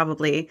bar was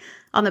probably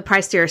on the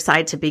pricier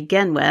side to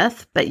begin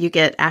with, but you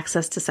get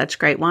access to such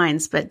great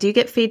wines. But do you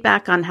get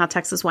feedback on how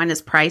Texas wine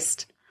is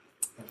priced?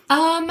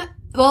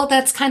 Well,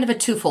 that's kind of a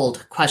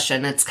twofold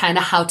question. It's kind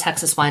of how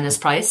Texas wine is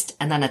priced,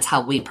 and then it's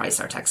how we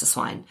price our Texas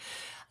wine.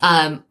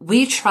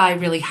 We try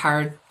really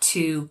hard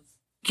to,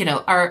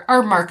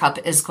 our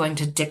markup is going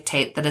to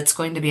dictate that it's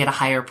going to be at a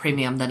higher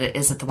premium than it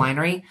is at the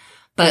winery.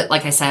 But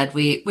like I said,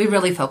 we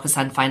really focus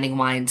on finding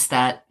wines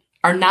that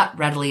are not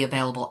readily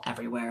available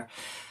everywhere.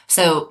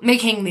 So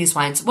making these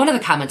wines, one of the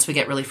comments we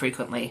get really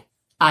frequently,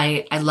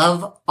 I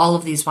love all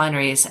of these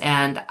wineries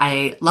and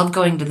I love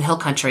going to the hill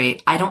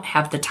country. I don't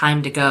have the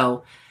time to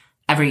go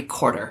every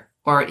quarter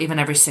or even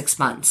every 6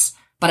 months,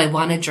 but I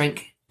want to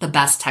drink the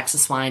best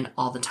Texas wine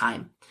all the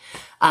time.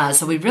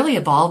 So we really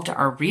evolved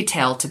our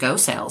retail to-go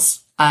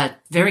sales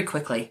very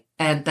quickly,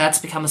 and that's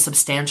become a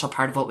substantial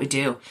part of what we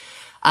do.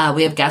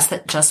 We have guests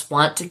that just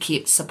want to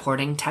keep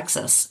supporting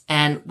Texas,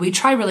 and we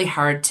try really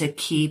hard to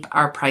keep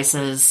our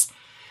prices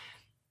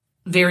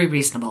very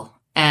reasonable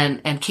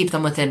and keep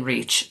them within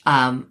reach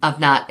of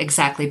not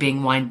exactly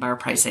being wine bar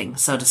pricing,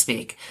 so to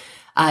speak.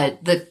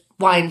 The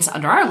wines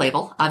under our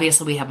label,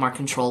 obviously we have more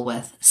control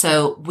with.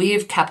 So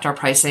we've kept our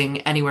pricing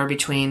anywhere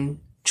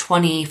between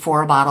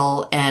 24 a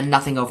bottle and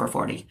nothing over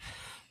 40.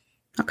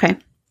 Okay.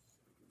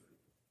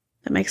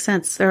 That makes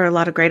sense. There are a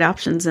lot of great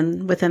options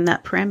within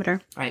that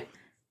parameter. Right.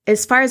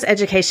 As far as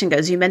education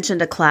goes, you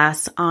mentioned a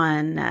class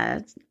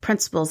on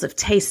principles of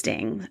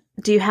tasting.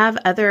 Do you have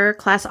other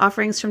class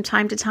offerings from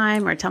time to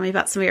time, or tell me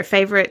about some of your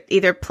favorite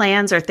either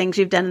plans or things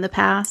you've done in the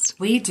past?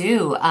 We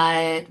do.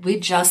 We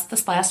just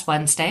this last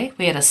Wednesday,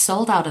 we had a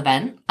sold out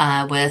event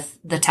with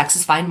the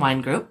Texas Fine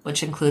Wine Group,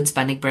 which includes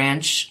Bending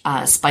Branch,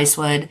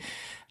 Spicewood,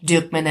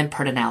 Dukeman, and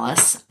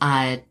Pedernales.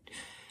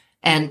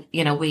 And,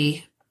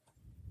 we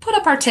put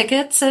up our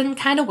tickets and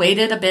kind of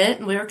waited a bit,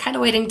 and we were kind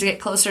of waiting to get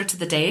closer to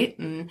the date.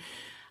 And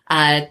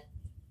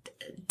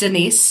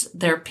Denise,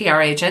 their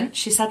PR agent,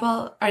 she said,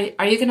 well, are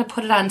you going to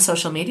put it on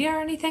social media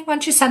or anything? Why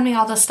don't you send me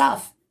all this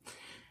stuff?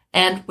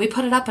 And we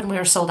put it up and we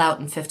were sold out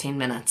in 15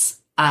 minutes.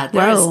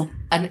 There is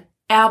an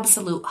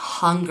absolute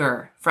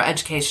hunger for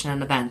education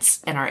and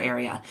events in our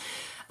area.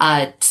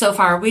 So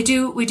far, we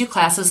do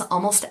classes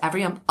almost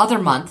every other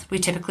month. We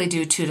typically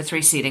do 2 to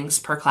 3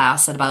 seatings per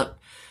class at about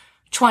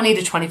 20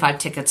 to 25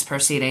 tickets per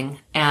seating.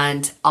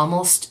 And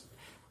almost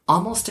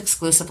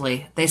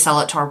exclusively, they sell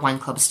it to our wine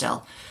club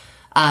still.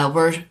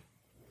 We're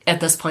at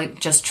this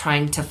point just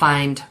trying to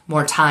find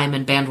more time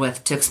and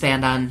bandwidth to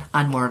expand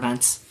on more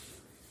events.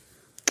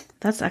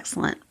 That's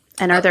excellent.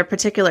 And are there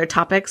particular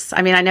topics?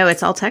 I mean, I know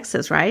it's all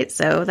Texas, right?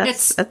 So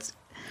that's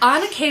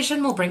on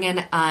occasion we'll bring in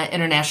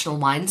international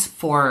wines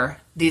for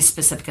these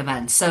specific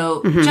events.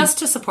 So just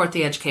to support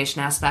the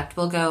education aspect,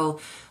 we'll go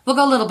a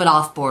little bit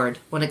off board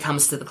when it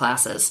comes to the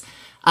classes.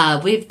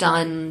 We've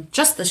done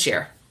just this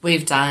year.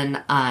 We've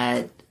done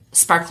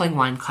sparkling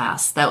wine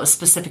class that was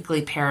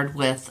specifically paired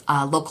with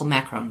local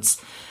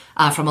macarons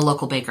from a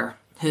local baker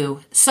who,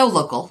 so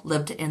local,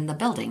 lived in the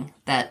building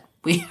that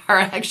we are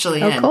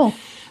actually in. Cool.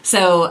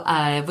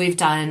 So we've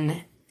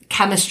done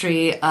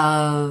chemistry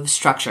of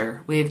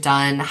structure. We've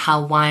done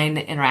how wine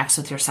interacts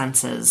with your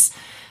senses.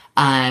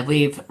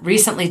 We've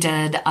recently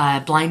did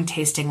blind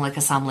tasting like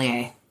a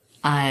sommelier.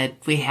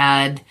 We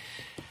had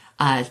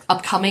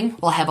upcoming,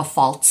 we'll have a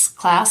faults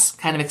class,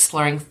 kind of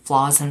exploring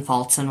flaws and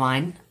faults in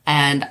wine.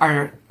 And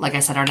like I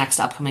said, our next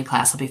upcoming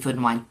class will be food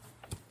and wine.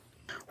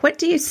 What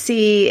do you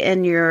see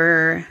in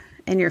your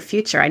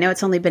future? I know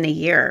it's only been a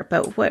year,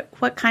 but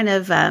what kind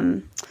of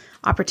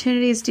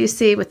opportunities do you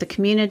see with the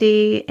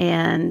community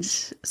and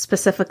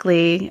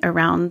specifically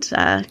around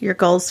your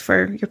goals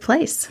for your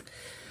place?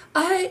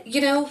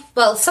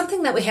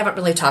 Something that we haven't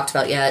really talked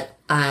about yet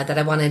that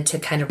I wanted to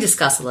kind of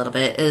discuss a little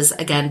bit is,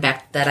 again,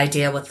 back to that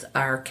idea with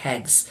our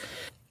kegs.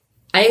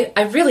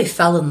 I really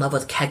fell in love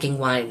with kegging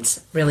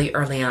wines really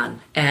early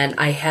on, and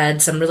I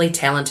had some really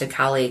talented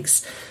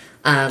colleagues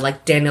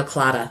like Daniel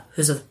Collada,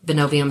 who's with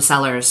Binovium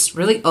Cellars,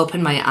 really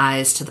opened my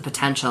eyes to the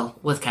potential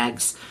with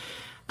kegs.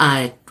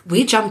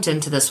 We jumped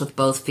into this with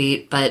both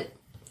feet, but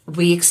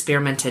we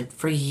experimented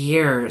for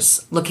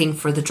years looking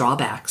for the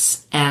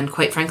drawbacks, and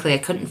quite frankly, I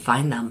couldn't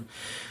find them.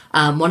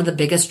 One of the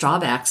biggest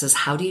drawbacks is,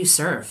 how do you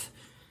serve?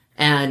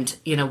 And,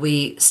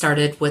 we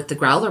started with the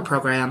growler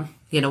program.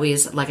 We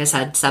use, like I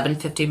said,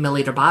 750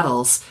 milliliter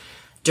bottles.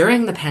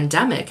 During the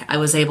pandemic, I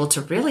was able to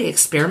really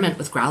experiment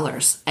with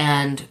growlers,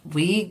 and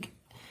we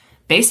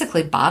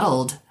basically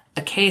bottled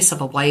a case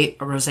of a white,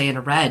 a rosé, and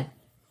a red.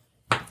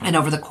 And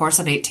over the course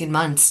of 18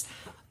 months,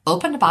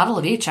 opened a bottle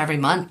of each every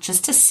month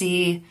just to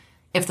see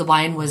if the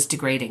wine was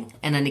degrading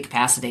in any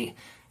capacity.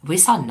 We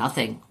saw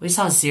nothing. We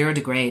saw 0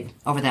 degrade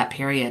over that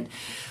period.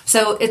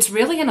 So it's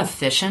really an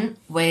efficient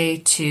way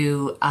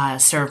to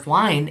serve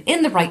wine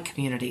in the right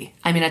community.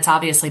 I mean, it's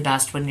obviously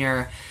best when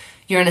you're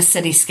in a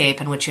cityscape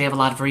in which you have a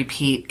lot of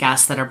repeat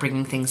guests that are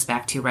bringing things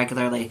back to you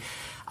regularly.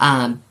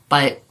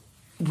 But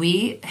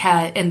we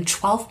had, in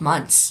 12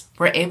 months,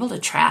 we're able to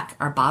track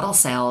our bottle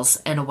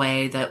sales in a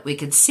way that we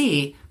could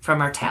see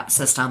from our tap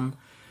system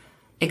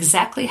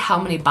exactly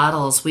how many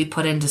bottles we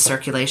put into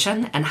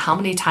circulation and how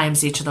many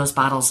times each of those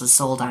bottles is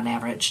sold on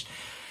average.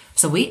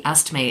 So we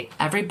estimate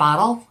every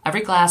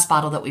glass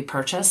bottle that we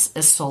purchase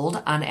is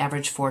sold on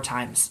average 4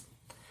 times.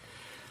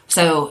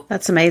 So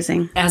that's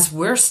amazing. As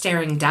we're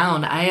staring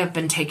down, I have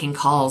been taking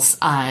calls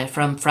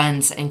from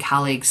friends and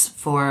colleagues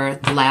for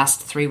the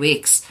last 3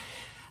 weeks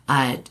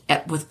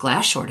with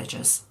glass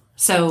shortages.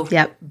 So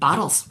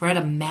bottles, we're at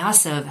a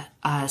massive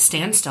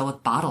standstill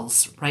with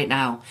bottles right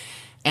now.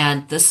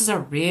 And this is a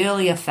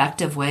really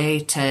effective way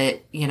to,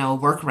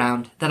 work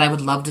around that I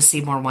would love to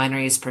see more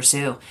wineries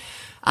pursue.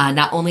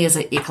 Not only is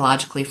it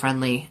ecologically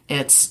friendly,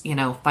 it's,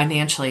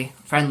 financially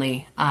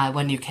friendly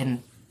when you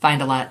can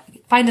find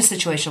a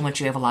situation in which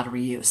you have a lot of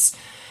reuse.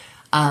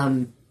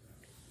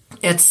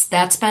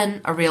 That's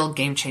been a real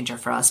game changer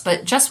for us.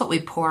 But just what we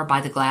pour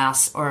by the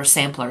glass or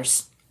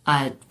samplers,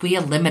 we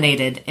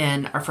eliminated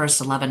in our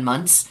first 11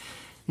 months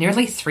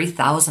nearly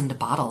 3,000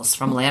 bottles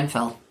from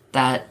landfill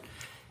that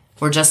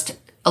were just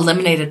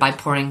eliminated by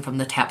pouring from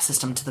the tap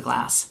system to the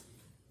glass.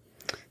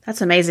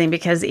 That's amazing,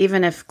 because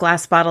even if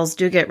glass bottles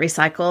do get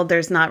recycled,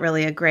 there's not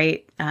really a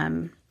great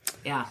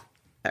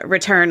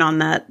return on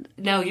that.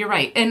 No, you're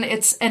right. And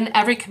it's in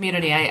every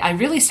community. I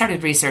really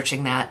started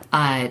researching that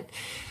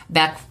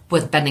back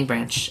with Bending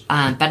Branch.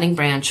 Bending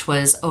Branch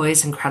was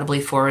always incredibly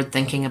forward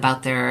thinking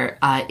about their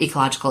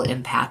ecological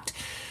impact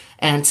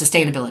and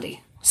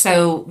sustainability.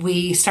 So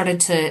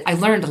I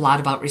learned a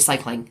lot about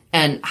recycling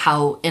and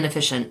how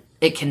inefficient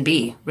it can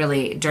be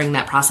really during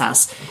that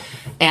process.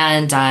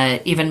 And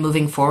even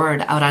moving forward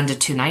out onto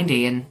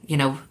 290. And,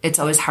 it's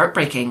always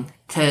heartbreaking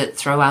to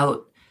throw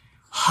out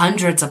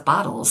hundreds of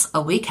bottles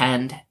a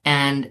weekend.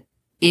 And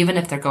even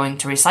if they're going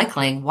to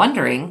recycling,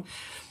 wondering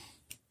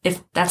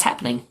if that's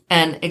happening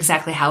and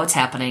exactly how it's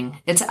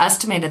happening. It's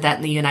estimated that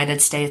in the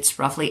United States,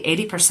 roughly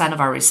 80% of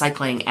our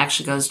recycling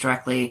actually goes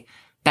directly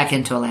back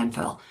into a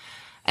landfill.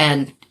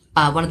 And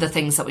one of the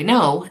things that we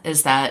know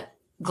is that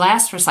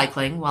glass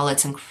recycling, while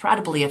it's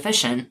incredibly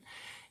efficient,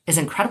 is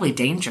incredibly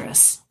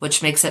dangerous,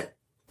 which makes it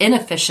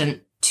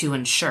inefficient to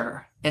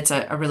ensure. It's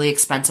a really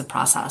expensive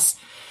process.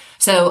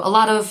 So a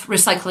lot of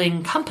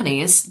recycling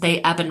companies,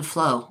 they ebb and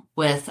flow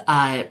with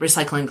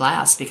recycling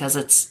glass because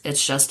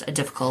it's just a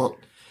difficult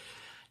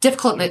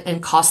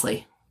and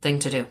costly thing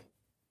to do.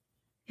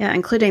 Yeah,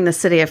 including the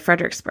city of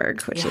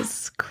Fredericksburg, which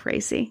is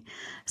crazy.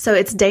 So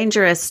it's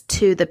dangerous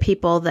to the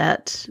people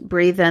that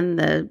breathe in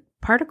the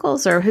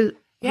particles, or who?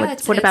 Yeah,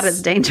 what about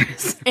it's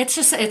dangerous? It's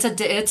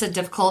a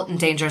difficult and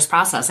dangerous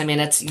process. I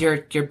mean,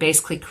 you're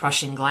basically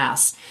crushing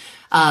glass.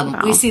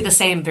 Wow. We see the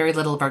same. Very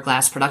little of our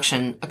glass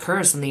production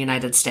occurs in the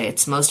United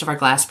States. Most of our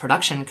glass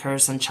production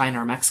occurs in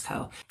China or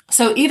Mexico.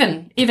 So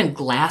even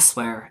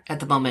glassware at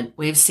the moment,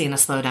 we've seen a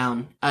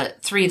slowdown,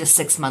 3 to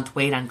 6 month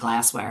wait on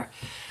glassware.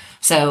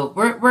 So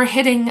we're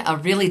hitting a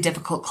really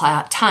difficult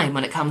time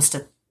when it comes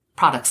to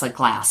products like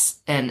glass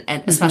and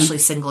especially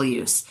single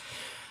use.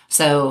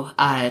 So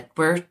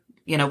we're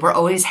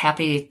always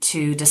happy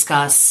to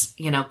discuss,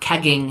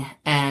 kegging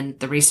and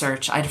the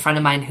research. I had a friend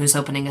of mine who's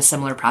opening a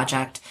similar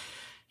project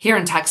here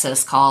in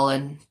Texas call,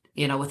 and,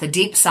 with a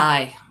deep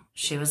sigh,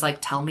 She was like,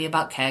 tell me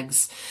about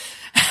kegs.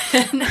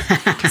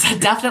 So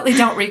definitely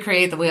don't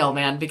recreate the wheel,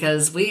 man,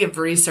 because we have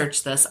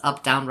researched this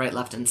up, down, right,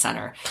 left, and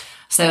center.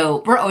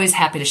 So we're always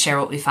happy to share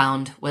what we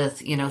found with,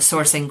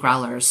 sourcing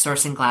growlers,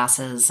 sourcing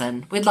glasses,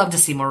 and we'd love to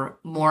see more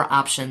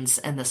options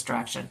in this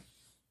direction.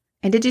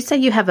 And did you say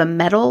you have a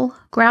metal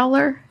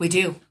growler? We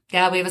do.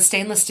 Yeah, we have a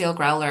stainless steel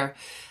growler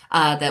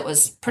that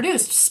was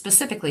produced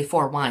specifically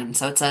for wine.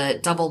 So it's a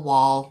double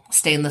wall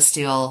stainless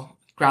steel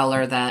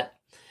growler that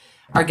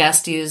our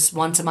guests use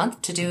once a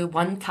month to do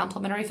one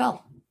complimentary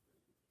fill.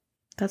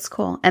 That's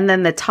cool. And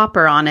then the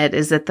topper on it,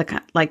 is it the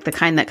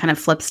kind that kind of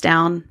flips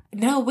down?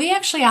 No, we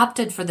actually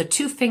opted for the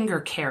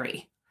 2-finger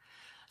carry.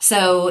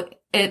 So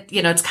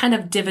it's kind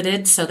of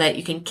divoted so that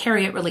you can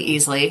carry it really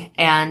easily.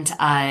 And,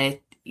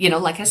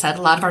 like I said,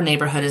 a lot of our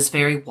neighborhood is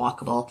very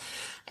walkable.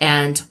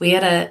 And we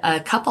had a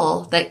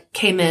couple that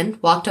came in,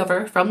 walked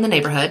over from the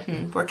neighborhood,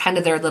 and we're kind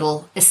of their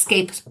little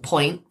escape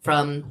point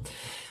from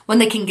when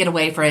they can get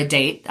away for a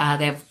date.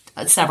 They have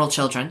several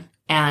children.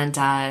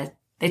 And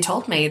they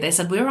told me, they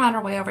said, we were on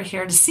our way over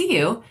here to see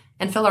you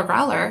and fill our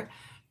growler.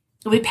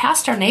 We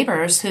passed our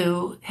neighbors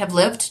who have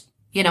lived,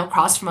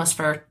 across from us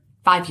for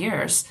 5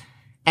 years.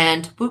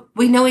 And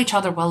we know each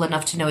other well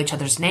enough to know each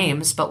other's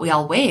names, but we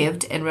all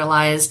waved and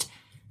realized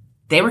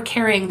they were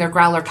carrying their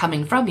growler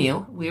coming from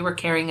you. We were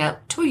carrying it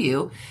to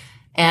you.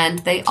 And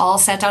they all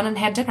sat down and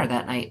had dinner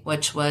that night,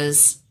 which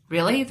was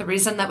really the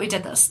reason that we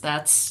did this.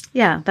 That's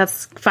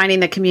finding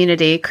the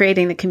community,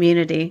 creating the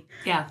community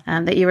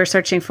that you were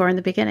searching for in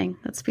the beginning.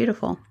 That's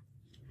beautiful.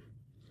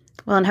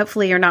 Well, and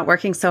hopefully you're not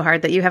working so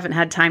hard that you haven't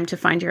had time to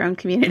find your own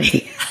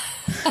community.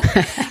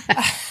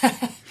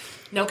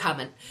 No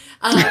comment.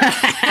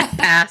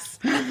 Pass.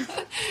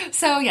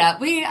 So yeah,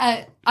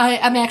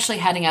 I'm actually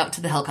heading out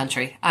to the Hill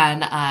Country on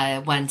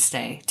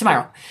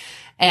tomorrow,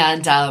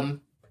 and to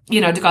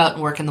go out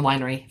and work in the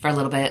winery for a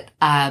little bit.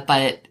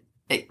 But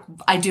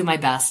I do my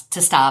best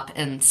to stop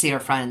and see our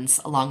friends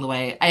along the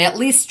way. I at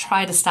least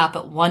try to stop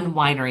at one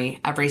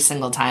winery every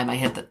single time I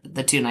hit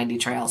the 290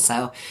 trail.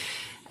 So,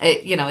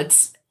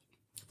 it's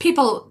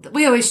people,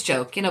 we always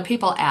joke,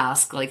 people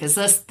ask, like, is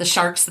this the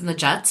Sharks and the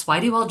Jets? Why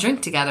do you all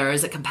drink together?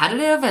 Is it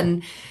competitive?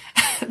 And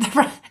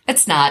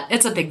it's not.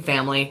 It's a big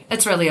family.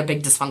 It's really a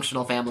big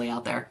dysfunctional family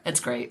out there.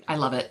 It's great. I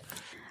love it.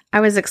 I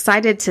was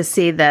excited to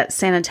see that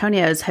San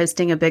Antonio is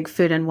hosting a big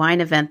food and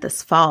wine event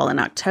this fall in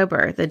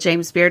October, the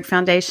James Beard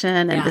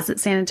Foundation and Visit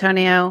San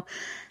Antonio.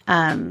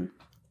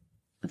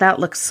 That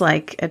looks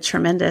like a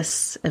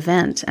tremendous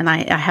event, and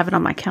I have it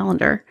on my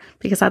calendar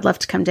because I'd love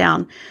to come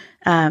down.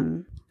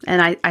 And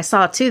I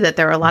saw, too, that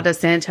there are a lot of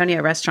San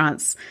Antonio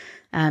restaurants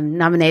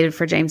nominated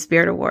for James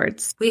Beard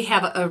Awards. We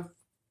have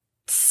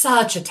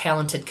such a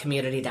talented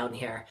community down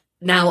here.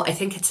 Now, I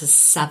think it's his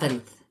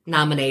 7th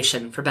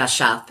nomination for Best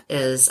Chef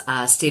is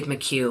Steve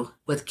McHugh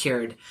with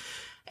Cured.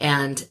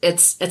 And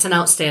it's an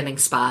outstanding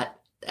spot.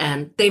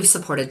 And they've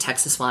supported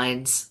Texas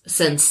wines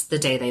since the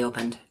day they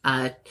opened.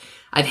 I've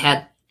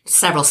had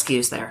several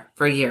SKUs there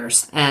for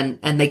years, and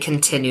they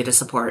continue to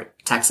support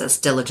Texas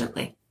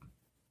diligently.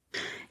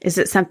 Is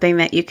it something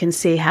that you can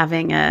see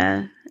having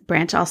a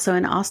branch also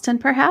in Austin,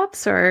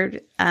 perhaps? Or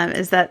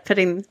is that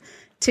putting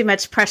too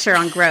much pressure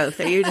on growth?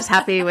 Are you just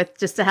happy with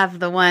just to have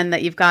the one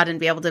that you've got and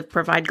be able to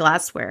provide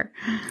glassware?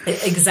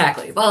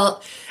 Exactly.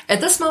 Well, at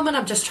this moment,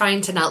 I'm just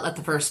trying to not let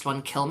the first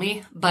one kill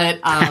me.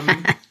 But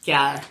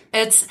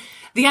it's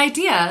the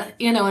idea,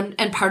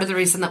 and part of the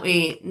reason that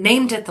we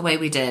named it the way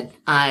we did,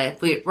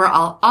 we're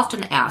all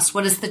often asked,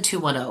 what is the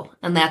 210?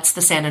 And that's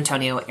the San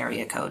Antonio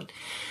area code.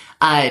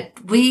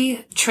 We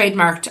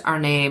trademarked our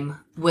name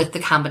with the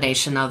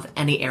combination of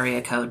any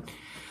area code.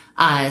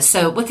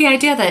 So with the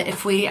idea that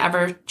if we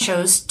ever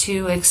chose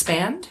to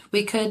expand,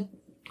 we'd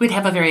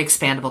have a very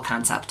expandable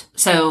concept.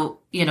 So,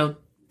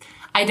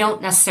 I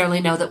don't necessarily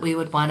know that we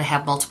would want to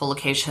have multiple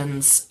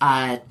locations,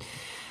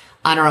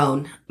 on our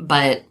own,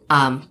 but,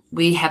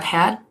 we've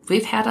had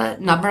a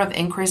number of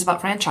inquiries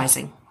about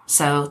franchising.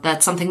 So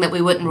that's something that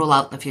we wouldn't rule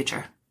out in the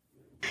future.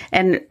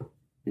 And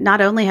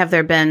not only have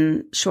there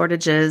been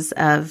shortages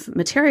of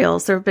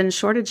materials, there have been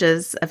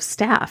shortages of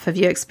staff. Have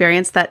you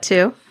experienced that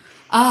too?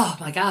 Oh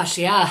my gosh,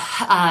 yeah.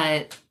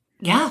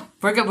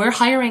 We're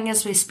hiring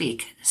as we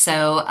speak.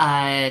 So,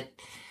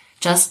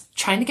 just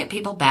trying to get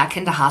people back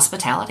into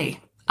hospitality.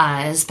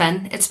 It's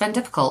been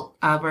difficult.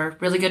 We're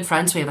really good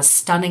friends. We have a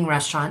stunning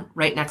restaurant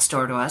right next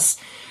door to us,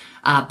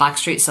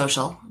 Box Street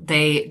Social.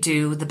 They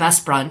do the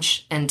best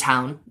brunch in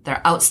town. They're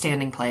an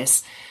outstanding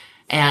place.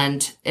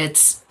 And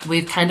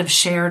we've kind of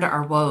shared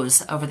our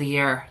woes over the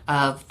year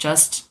of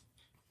just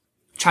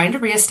trying to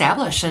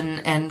reestablish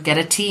and get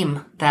a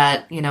team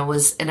that,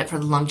 was in it for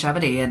the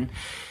longevity. And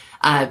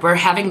we're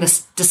having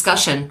this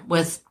discussion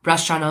with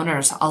restaurant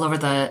owners all over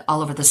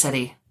the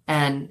city.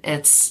 And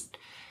it's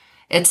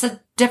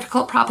a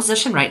difficult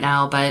proposition right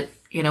now, but,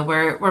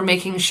 we're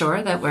making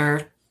sure that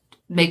we're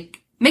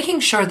making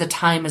sure the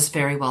time is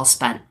very well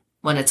spent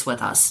when it's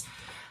with us.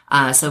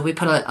 So we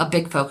put a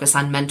big focus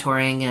on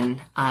mentoring and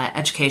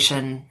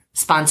education,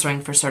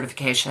 sponsoring for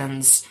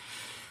certifications,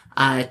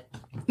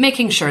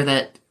 making sure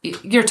that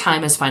your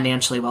time is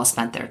financially well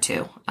spent there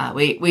too.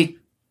 We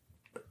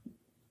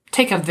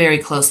take a very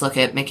close look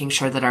at making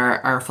sure that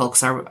our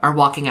folks are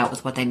walking out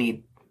with what they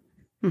need.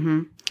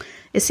 Mm-hmm.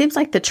 It seems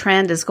like the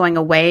trend is going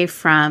away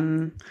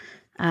from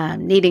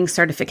needing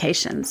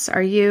certifications.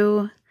 Are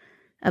you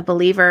a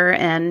believer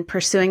in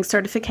pursuing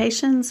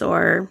certifications,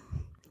 or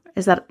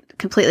is that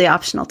completely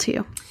optional to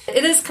you?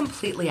 It is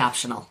completely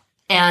optional.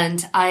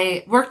 And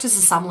I worked as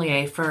a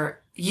sommelier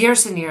for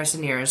years and years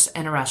and years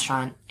in a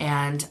restaurant.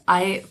 And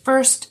I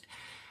first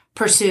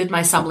pursued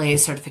my sommelier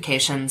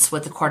certifications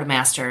with the Court of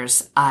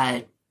Masters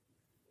out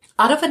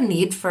of a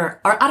need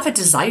for, or out of a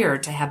desire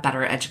to have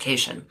better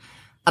education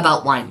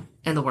about wine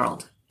in the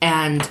world.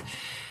 And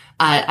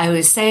I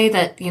always say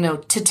that,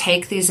 to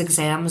take these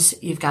exams,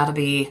 you've got to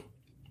be,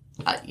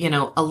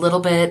 a little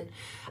bit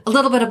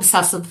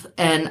obsessive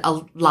and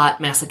a lot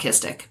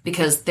masochistic,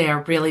 because they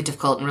are really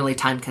difficult and really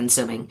time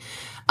consuming.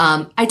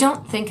 I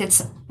don't think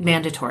it's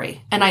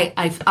mandatory. And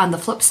I, on the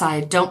flip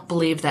side, don't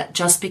believe that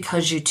just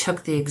because you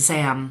took the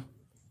exam,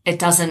 it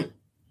doesn't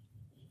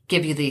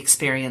give you the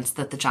experience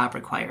that the job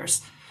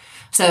requires.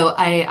 So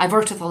I've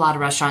worked with a lot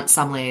of restaurant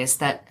sommeliers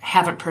that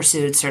haven't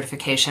pursued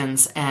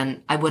certifications,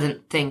 and I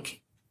wouldn't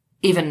think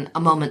even a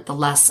moment the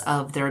less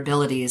of their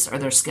abilities or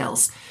their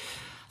skills.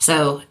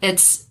 So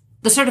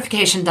the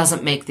certification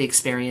doesn't make the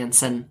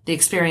experience, and the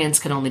experience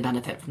can only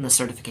benefit from the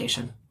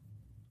certification.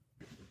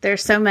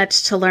 There's so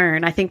much to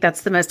learn. I think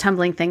that's the most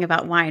humbling thing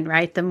about wine,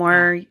 right? The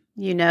more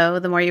you know,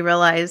 the more you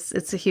realize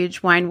it's a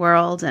huge wine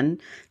world,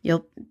 and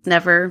you'll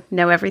never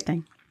know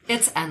everything.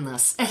 It's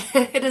endless.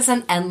 It is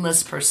an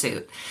endless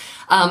pursuit.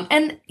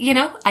 And,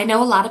 I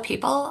know a lot of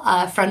people.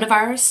 A friend of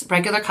ours,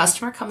 regular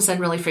customer, comes in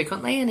really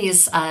frequently, and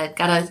he's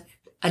got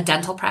a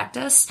dental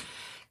practice,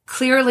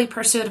 clearly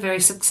pursued a very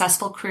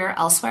successful career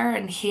elsewhere,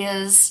 and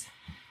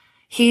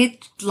he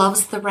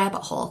loves the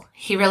rabbit hole.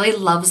 He really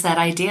loves that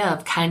idea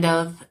of kind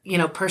of,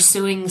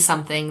 pursuing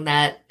something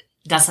that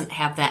doesn't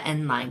have that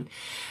end line.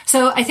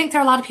 So I think there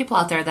are a lot of people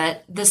out there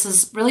that this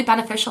is really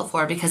beneficial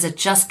for, because it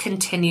just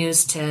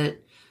continues to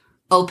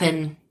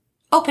open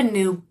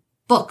new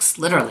books,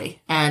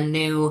 literally, and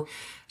new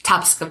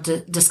topics of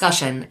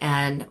discussion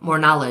and more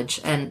knowledge.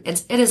 And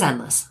it is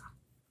endless.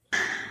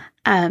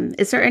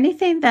 Is there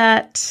anything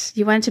that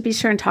you wanted to be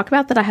sure and talk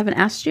about that I haven't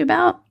asked you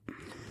about?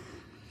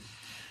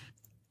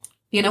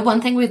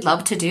 One thing we'd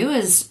love to do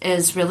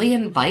is really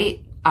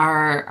invite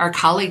our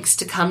colleagues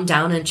to come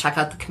down and check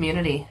out the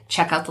community,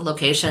 check out the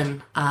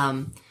location.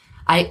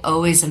 I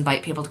always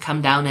invite people to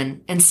come down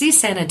and see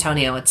San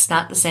Antonio. It's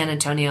not the San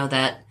Antonio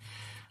that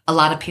a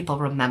lot of people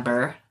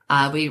remember.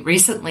 We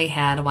recently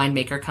had a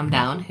winemaker come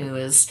down who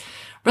is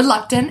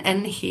reluctant,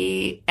 and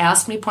he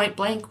asked me point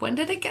blank, when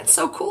did it get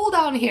so cool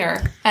down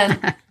here?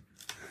 And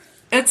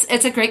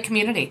it's a great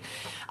community.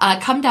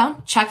 Come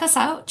down, check us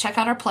out, check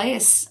out our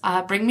place,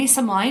 bring me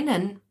some wine,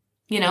 and,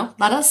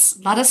 let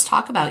us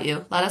talk about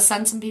you. Let us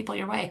send some people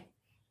your way.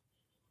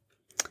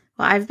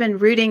 Well, I've been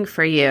rooting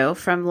for you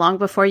from long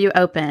before you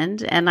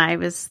opened, and I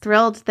was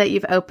thrilled that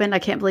you've opened. I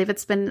can't believe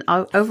it's been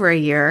over a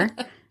year.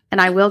 And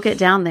I will get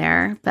down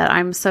there, but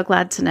I'm so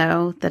glad to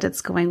know that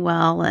it's going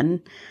well.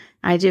 And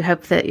I do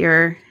hope that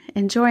you're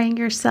enjoying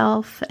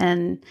yourself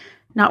and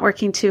not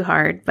working too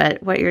hard.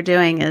 But what you're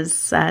doing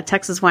is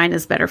Texas wine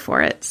is better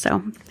for it.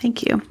 So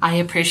thank you. I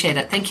appreciate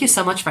it. Thank you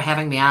so much for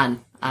having me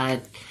on.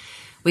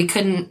 We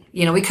couldn't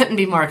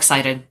be more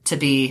excited to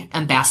be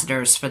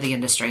ambassadors for the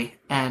industry.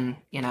 And,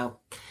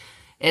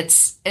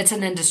 it's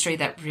an industry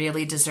that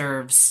really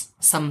deserves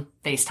some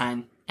face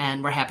time,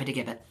 and we're happy to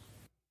give it.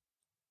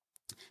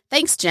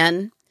 Thanks,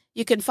 Jen.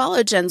 You can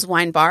follow Jen's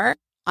Wine Bar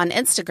on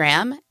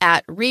Instagram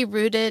at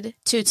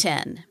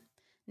Rerooted210.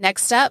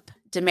 Next up,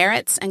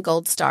 demerits and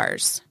gold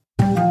stars.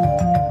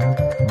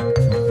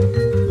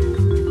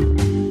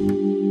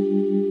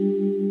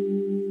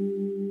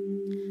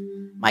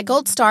 My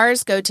gold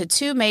stars go to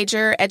two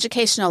major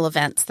educational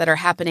events that are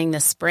happening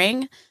this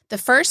spring. The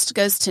first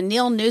goes to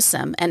Neil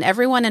Newsom and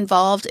everyone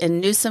involved in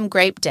Newsom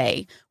Grape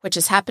Day, which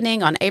is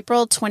happening on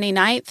April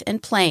 29th in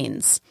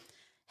Plains.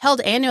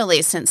 Held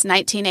annually since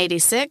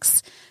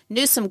 1986,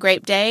 Newsom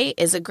Grape Day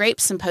is a grape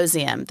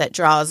symposium that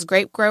draws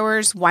grape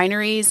growers,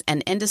 wineries,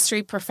 and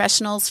industry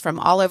professionals from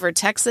all over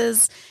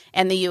Texas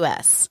and the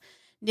U.S.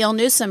 Neil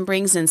Newsom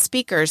brings in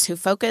speakers who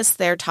focus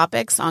their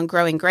topics on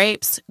growing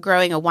grapes,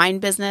 growing a wine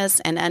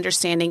business, and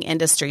understanding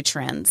industry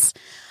trends.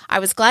 I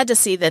was glad to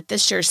see that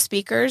this year's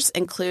speakers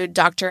include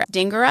Dr.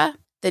 Dingera,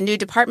 the new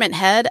department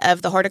head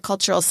of the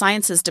Horticultural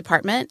Sciences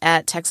Department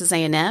at Texas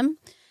A&M,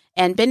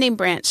 and Bending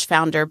Branch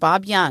founder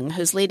Bob Young,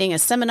 who's leading a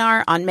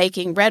seminar on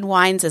making red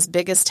wines as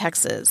big as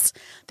Texas.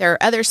 There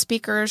are other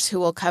speakers who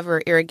will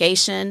cover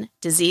irrigation,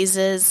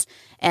 diseases,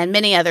 and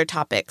many other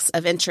topics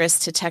of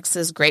interest to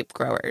Texas grape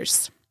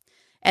growers.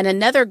 And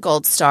another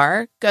gold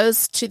star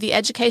goes to the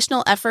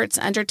educational efforts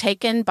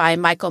undertaken by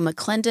Michael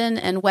McClendon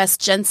and Wes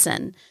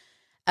Jensen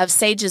of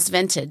Sages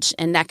Vintage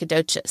in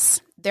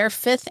Nacogdoches. Their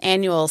 5th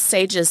annual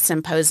Sages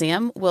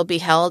Symposium will be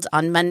held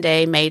on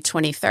Monday, May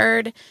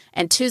 23rd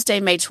and Tuesday,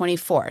 May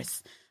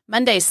 24th.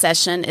 Monday's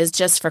session is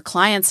just for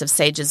clients of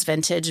Sage's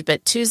Vintage,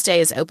 but Tuesday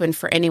is open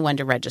for anyone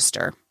to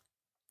register.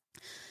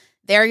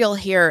 There you'll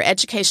hear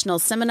educational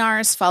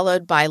seminars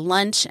followed by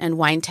lunch and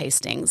wine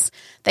tastings.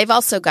 They've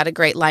also got a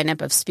great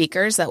lineup of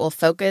speakers that will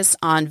focus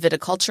on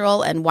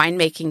viticultural and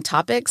winemaking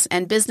topics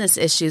and business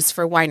issues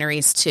for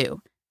wineries too.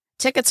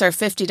 Tickets are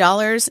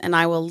 $50, and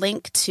I will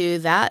link to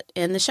that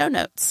in the show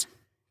notes.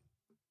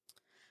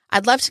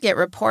 I'd love to get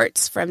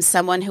reports from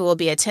someone who will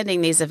be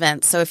attending these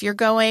events, so if you're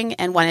going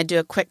and want to do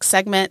a quick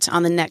segment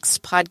on the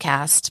next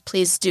podcast,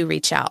 please do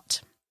reach out.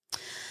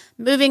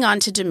 Moving on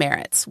to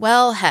demerits.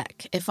 Well,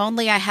 heck, if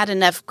only I had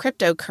enough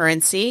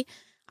cryptocurrency,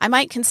 I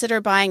might consider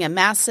buying a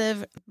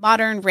massive,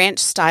 modern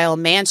ranch-style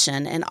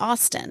mansion in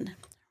Austin.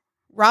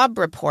 Robb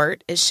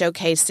Report is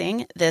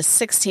showcasing this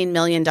 $16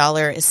 million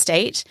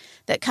estate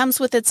that comes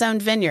with its own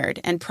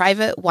vineyard and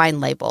private wine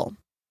label.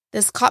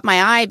 This caught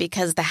my eye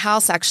because the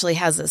house actually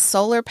has a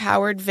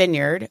solar-powered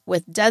vineyard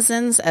with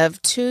dozens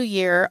of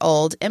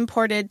 2-year-old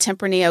imported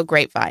Tempranillo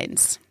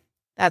grapevines.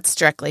 That's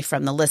directly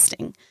from the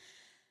listing.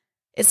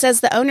 It says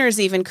the owners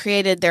even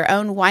created their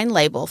own wine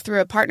label through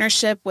a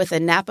partnership with a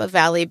Napa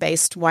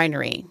Valley-based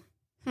winery.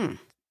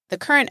 The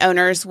current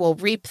owners will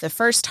reap the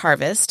first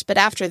harvest, but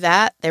after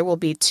that, there will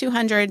be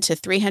 200 to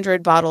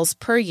 300 bottles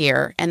per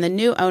year, and the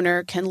new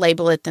owner can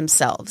label it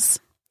themselves.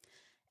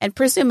 And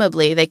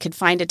presumably, they could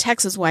find a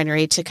Texas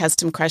winery to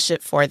custom crush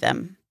it for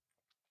them.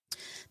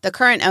 The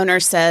current owner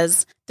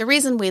says, "The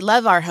reason we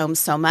love our home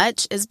so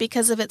much is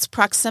because of its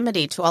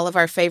proximity to all of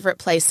our favorite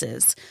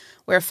places.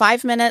 We're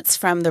 5 minutes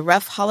from the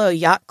Rough Hollow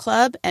Yacht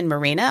Club and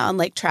Marina on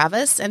Lake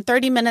Travis and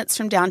 30 minutes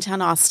from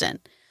downtown Austin.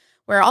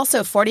 We're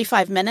also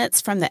 45 minutes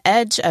from the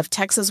edge of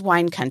Texas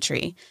wine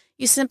country.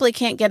 You simply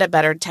can't get a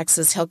better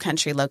Texas Hill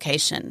Country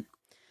location.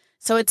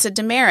 So it's a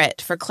demerit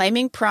for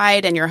claiming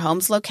pride in your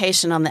home's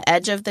location on the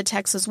edge of the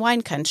Texas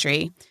wine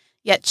country,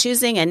 yet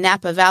choosing a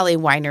Napa Valley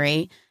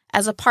winery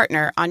as a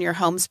partner on your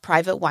home's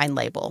private wine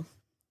label."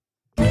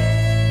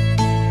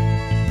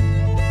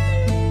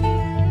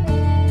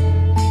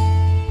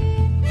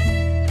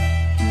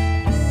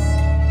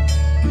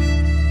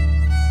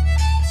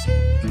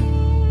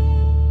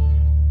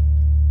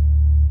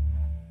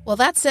 Well,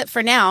 that's it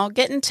for now.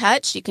 Get in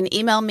touch. You can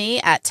email me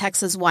at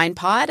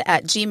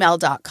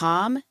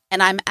texaswinepod@gmail.com,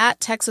 and I'm at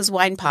Texas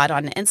Wine Pod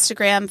on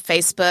Instagram,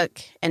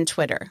 Facebook, and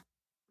Twitter.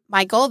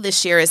 My goal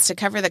this year is to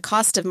cover the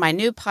cost of my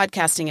new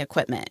podcasting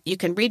equipment. You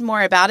can read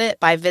more about it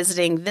by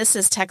visiting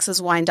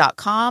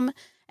thisistexaswine.com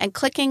and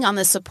clicking on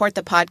the Support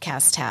the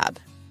Podcast tab.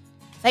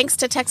 Thanks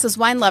to Texas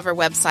Wine Lover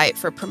website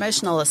for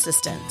promotional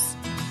assistance.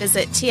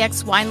 Visit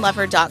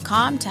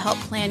txwinelover.com to help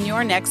plan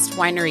your next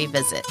winery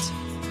visit.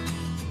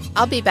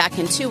 I'll be back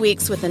in 2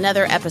 weeks with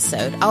another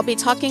episode. I'll be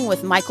talking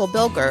with Michael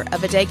Bilger of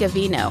Adega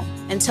Vino.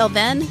 Until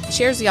then,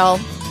 cheers, y'all.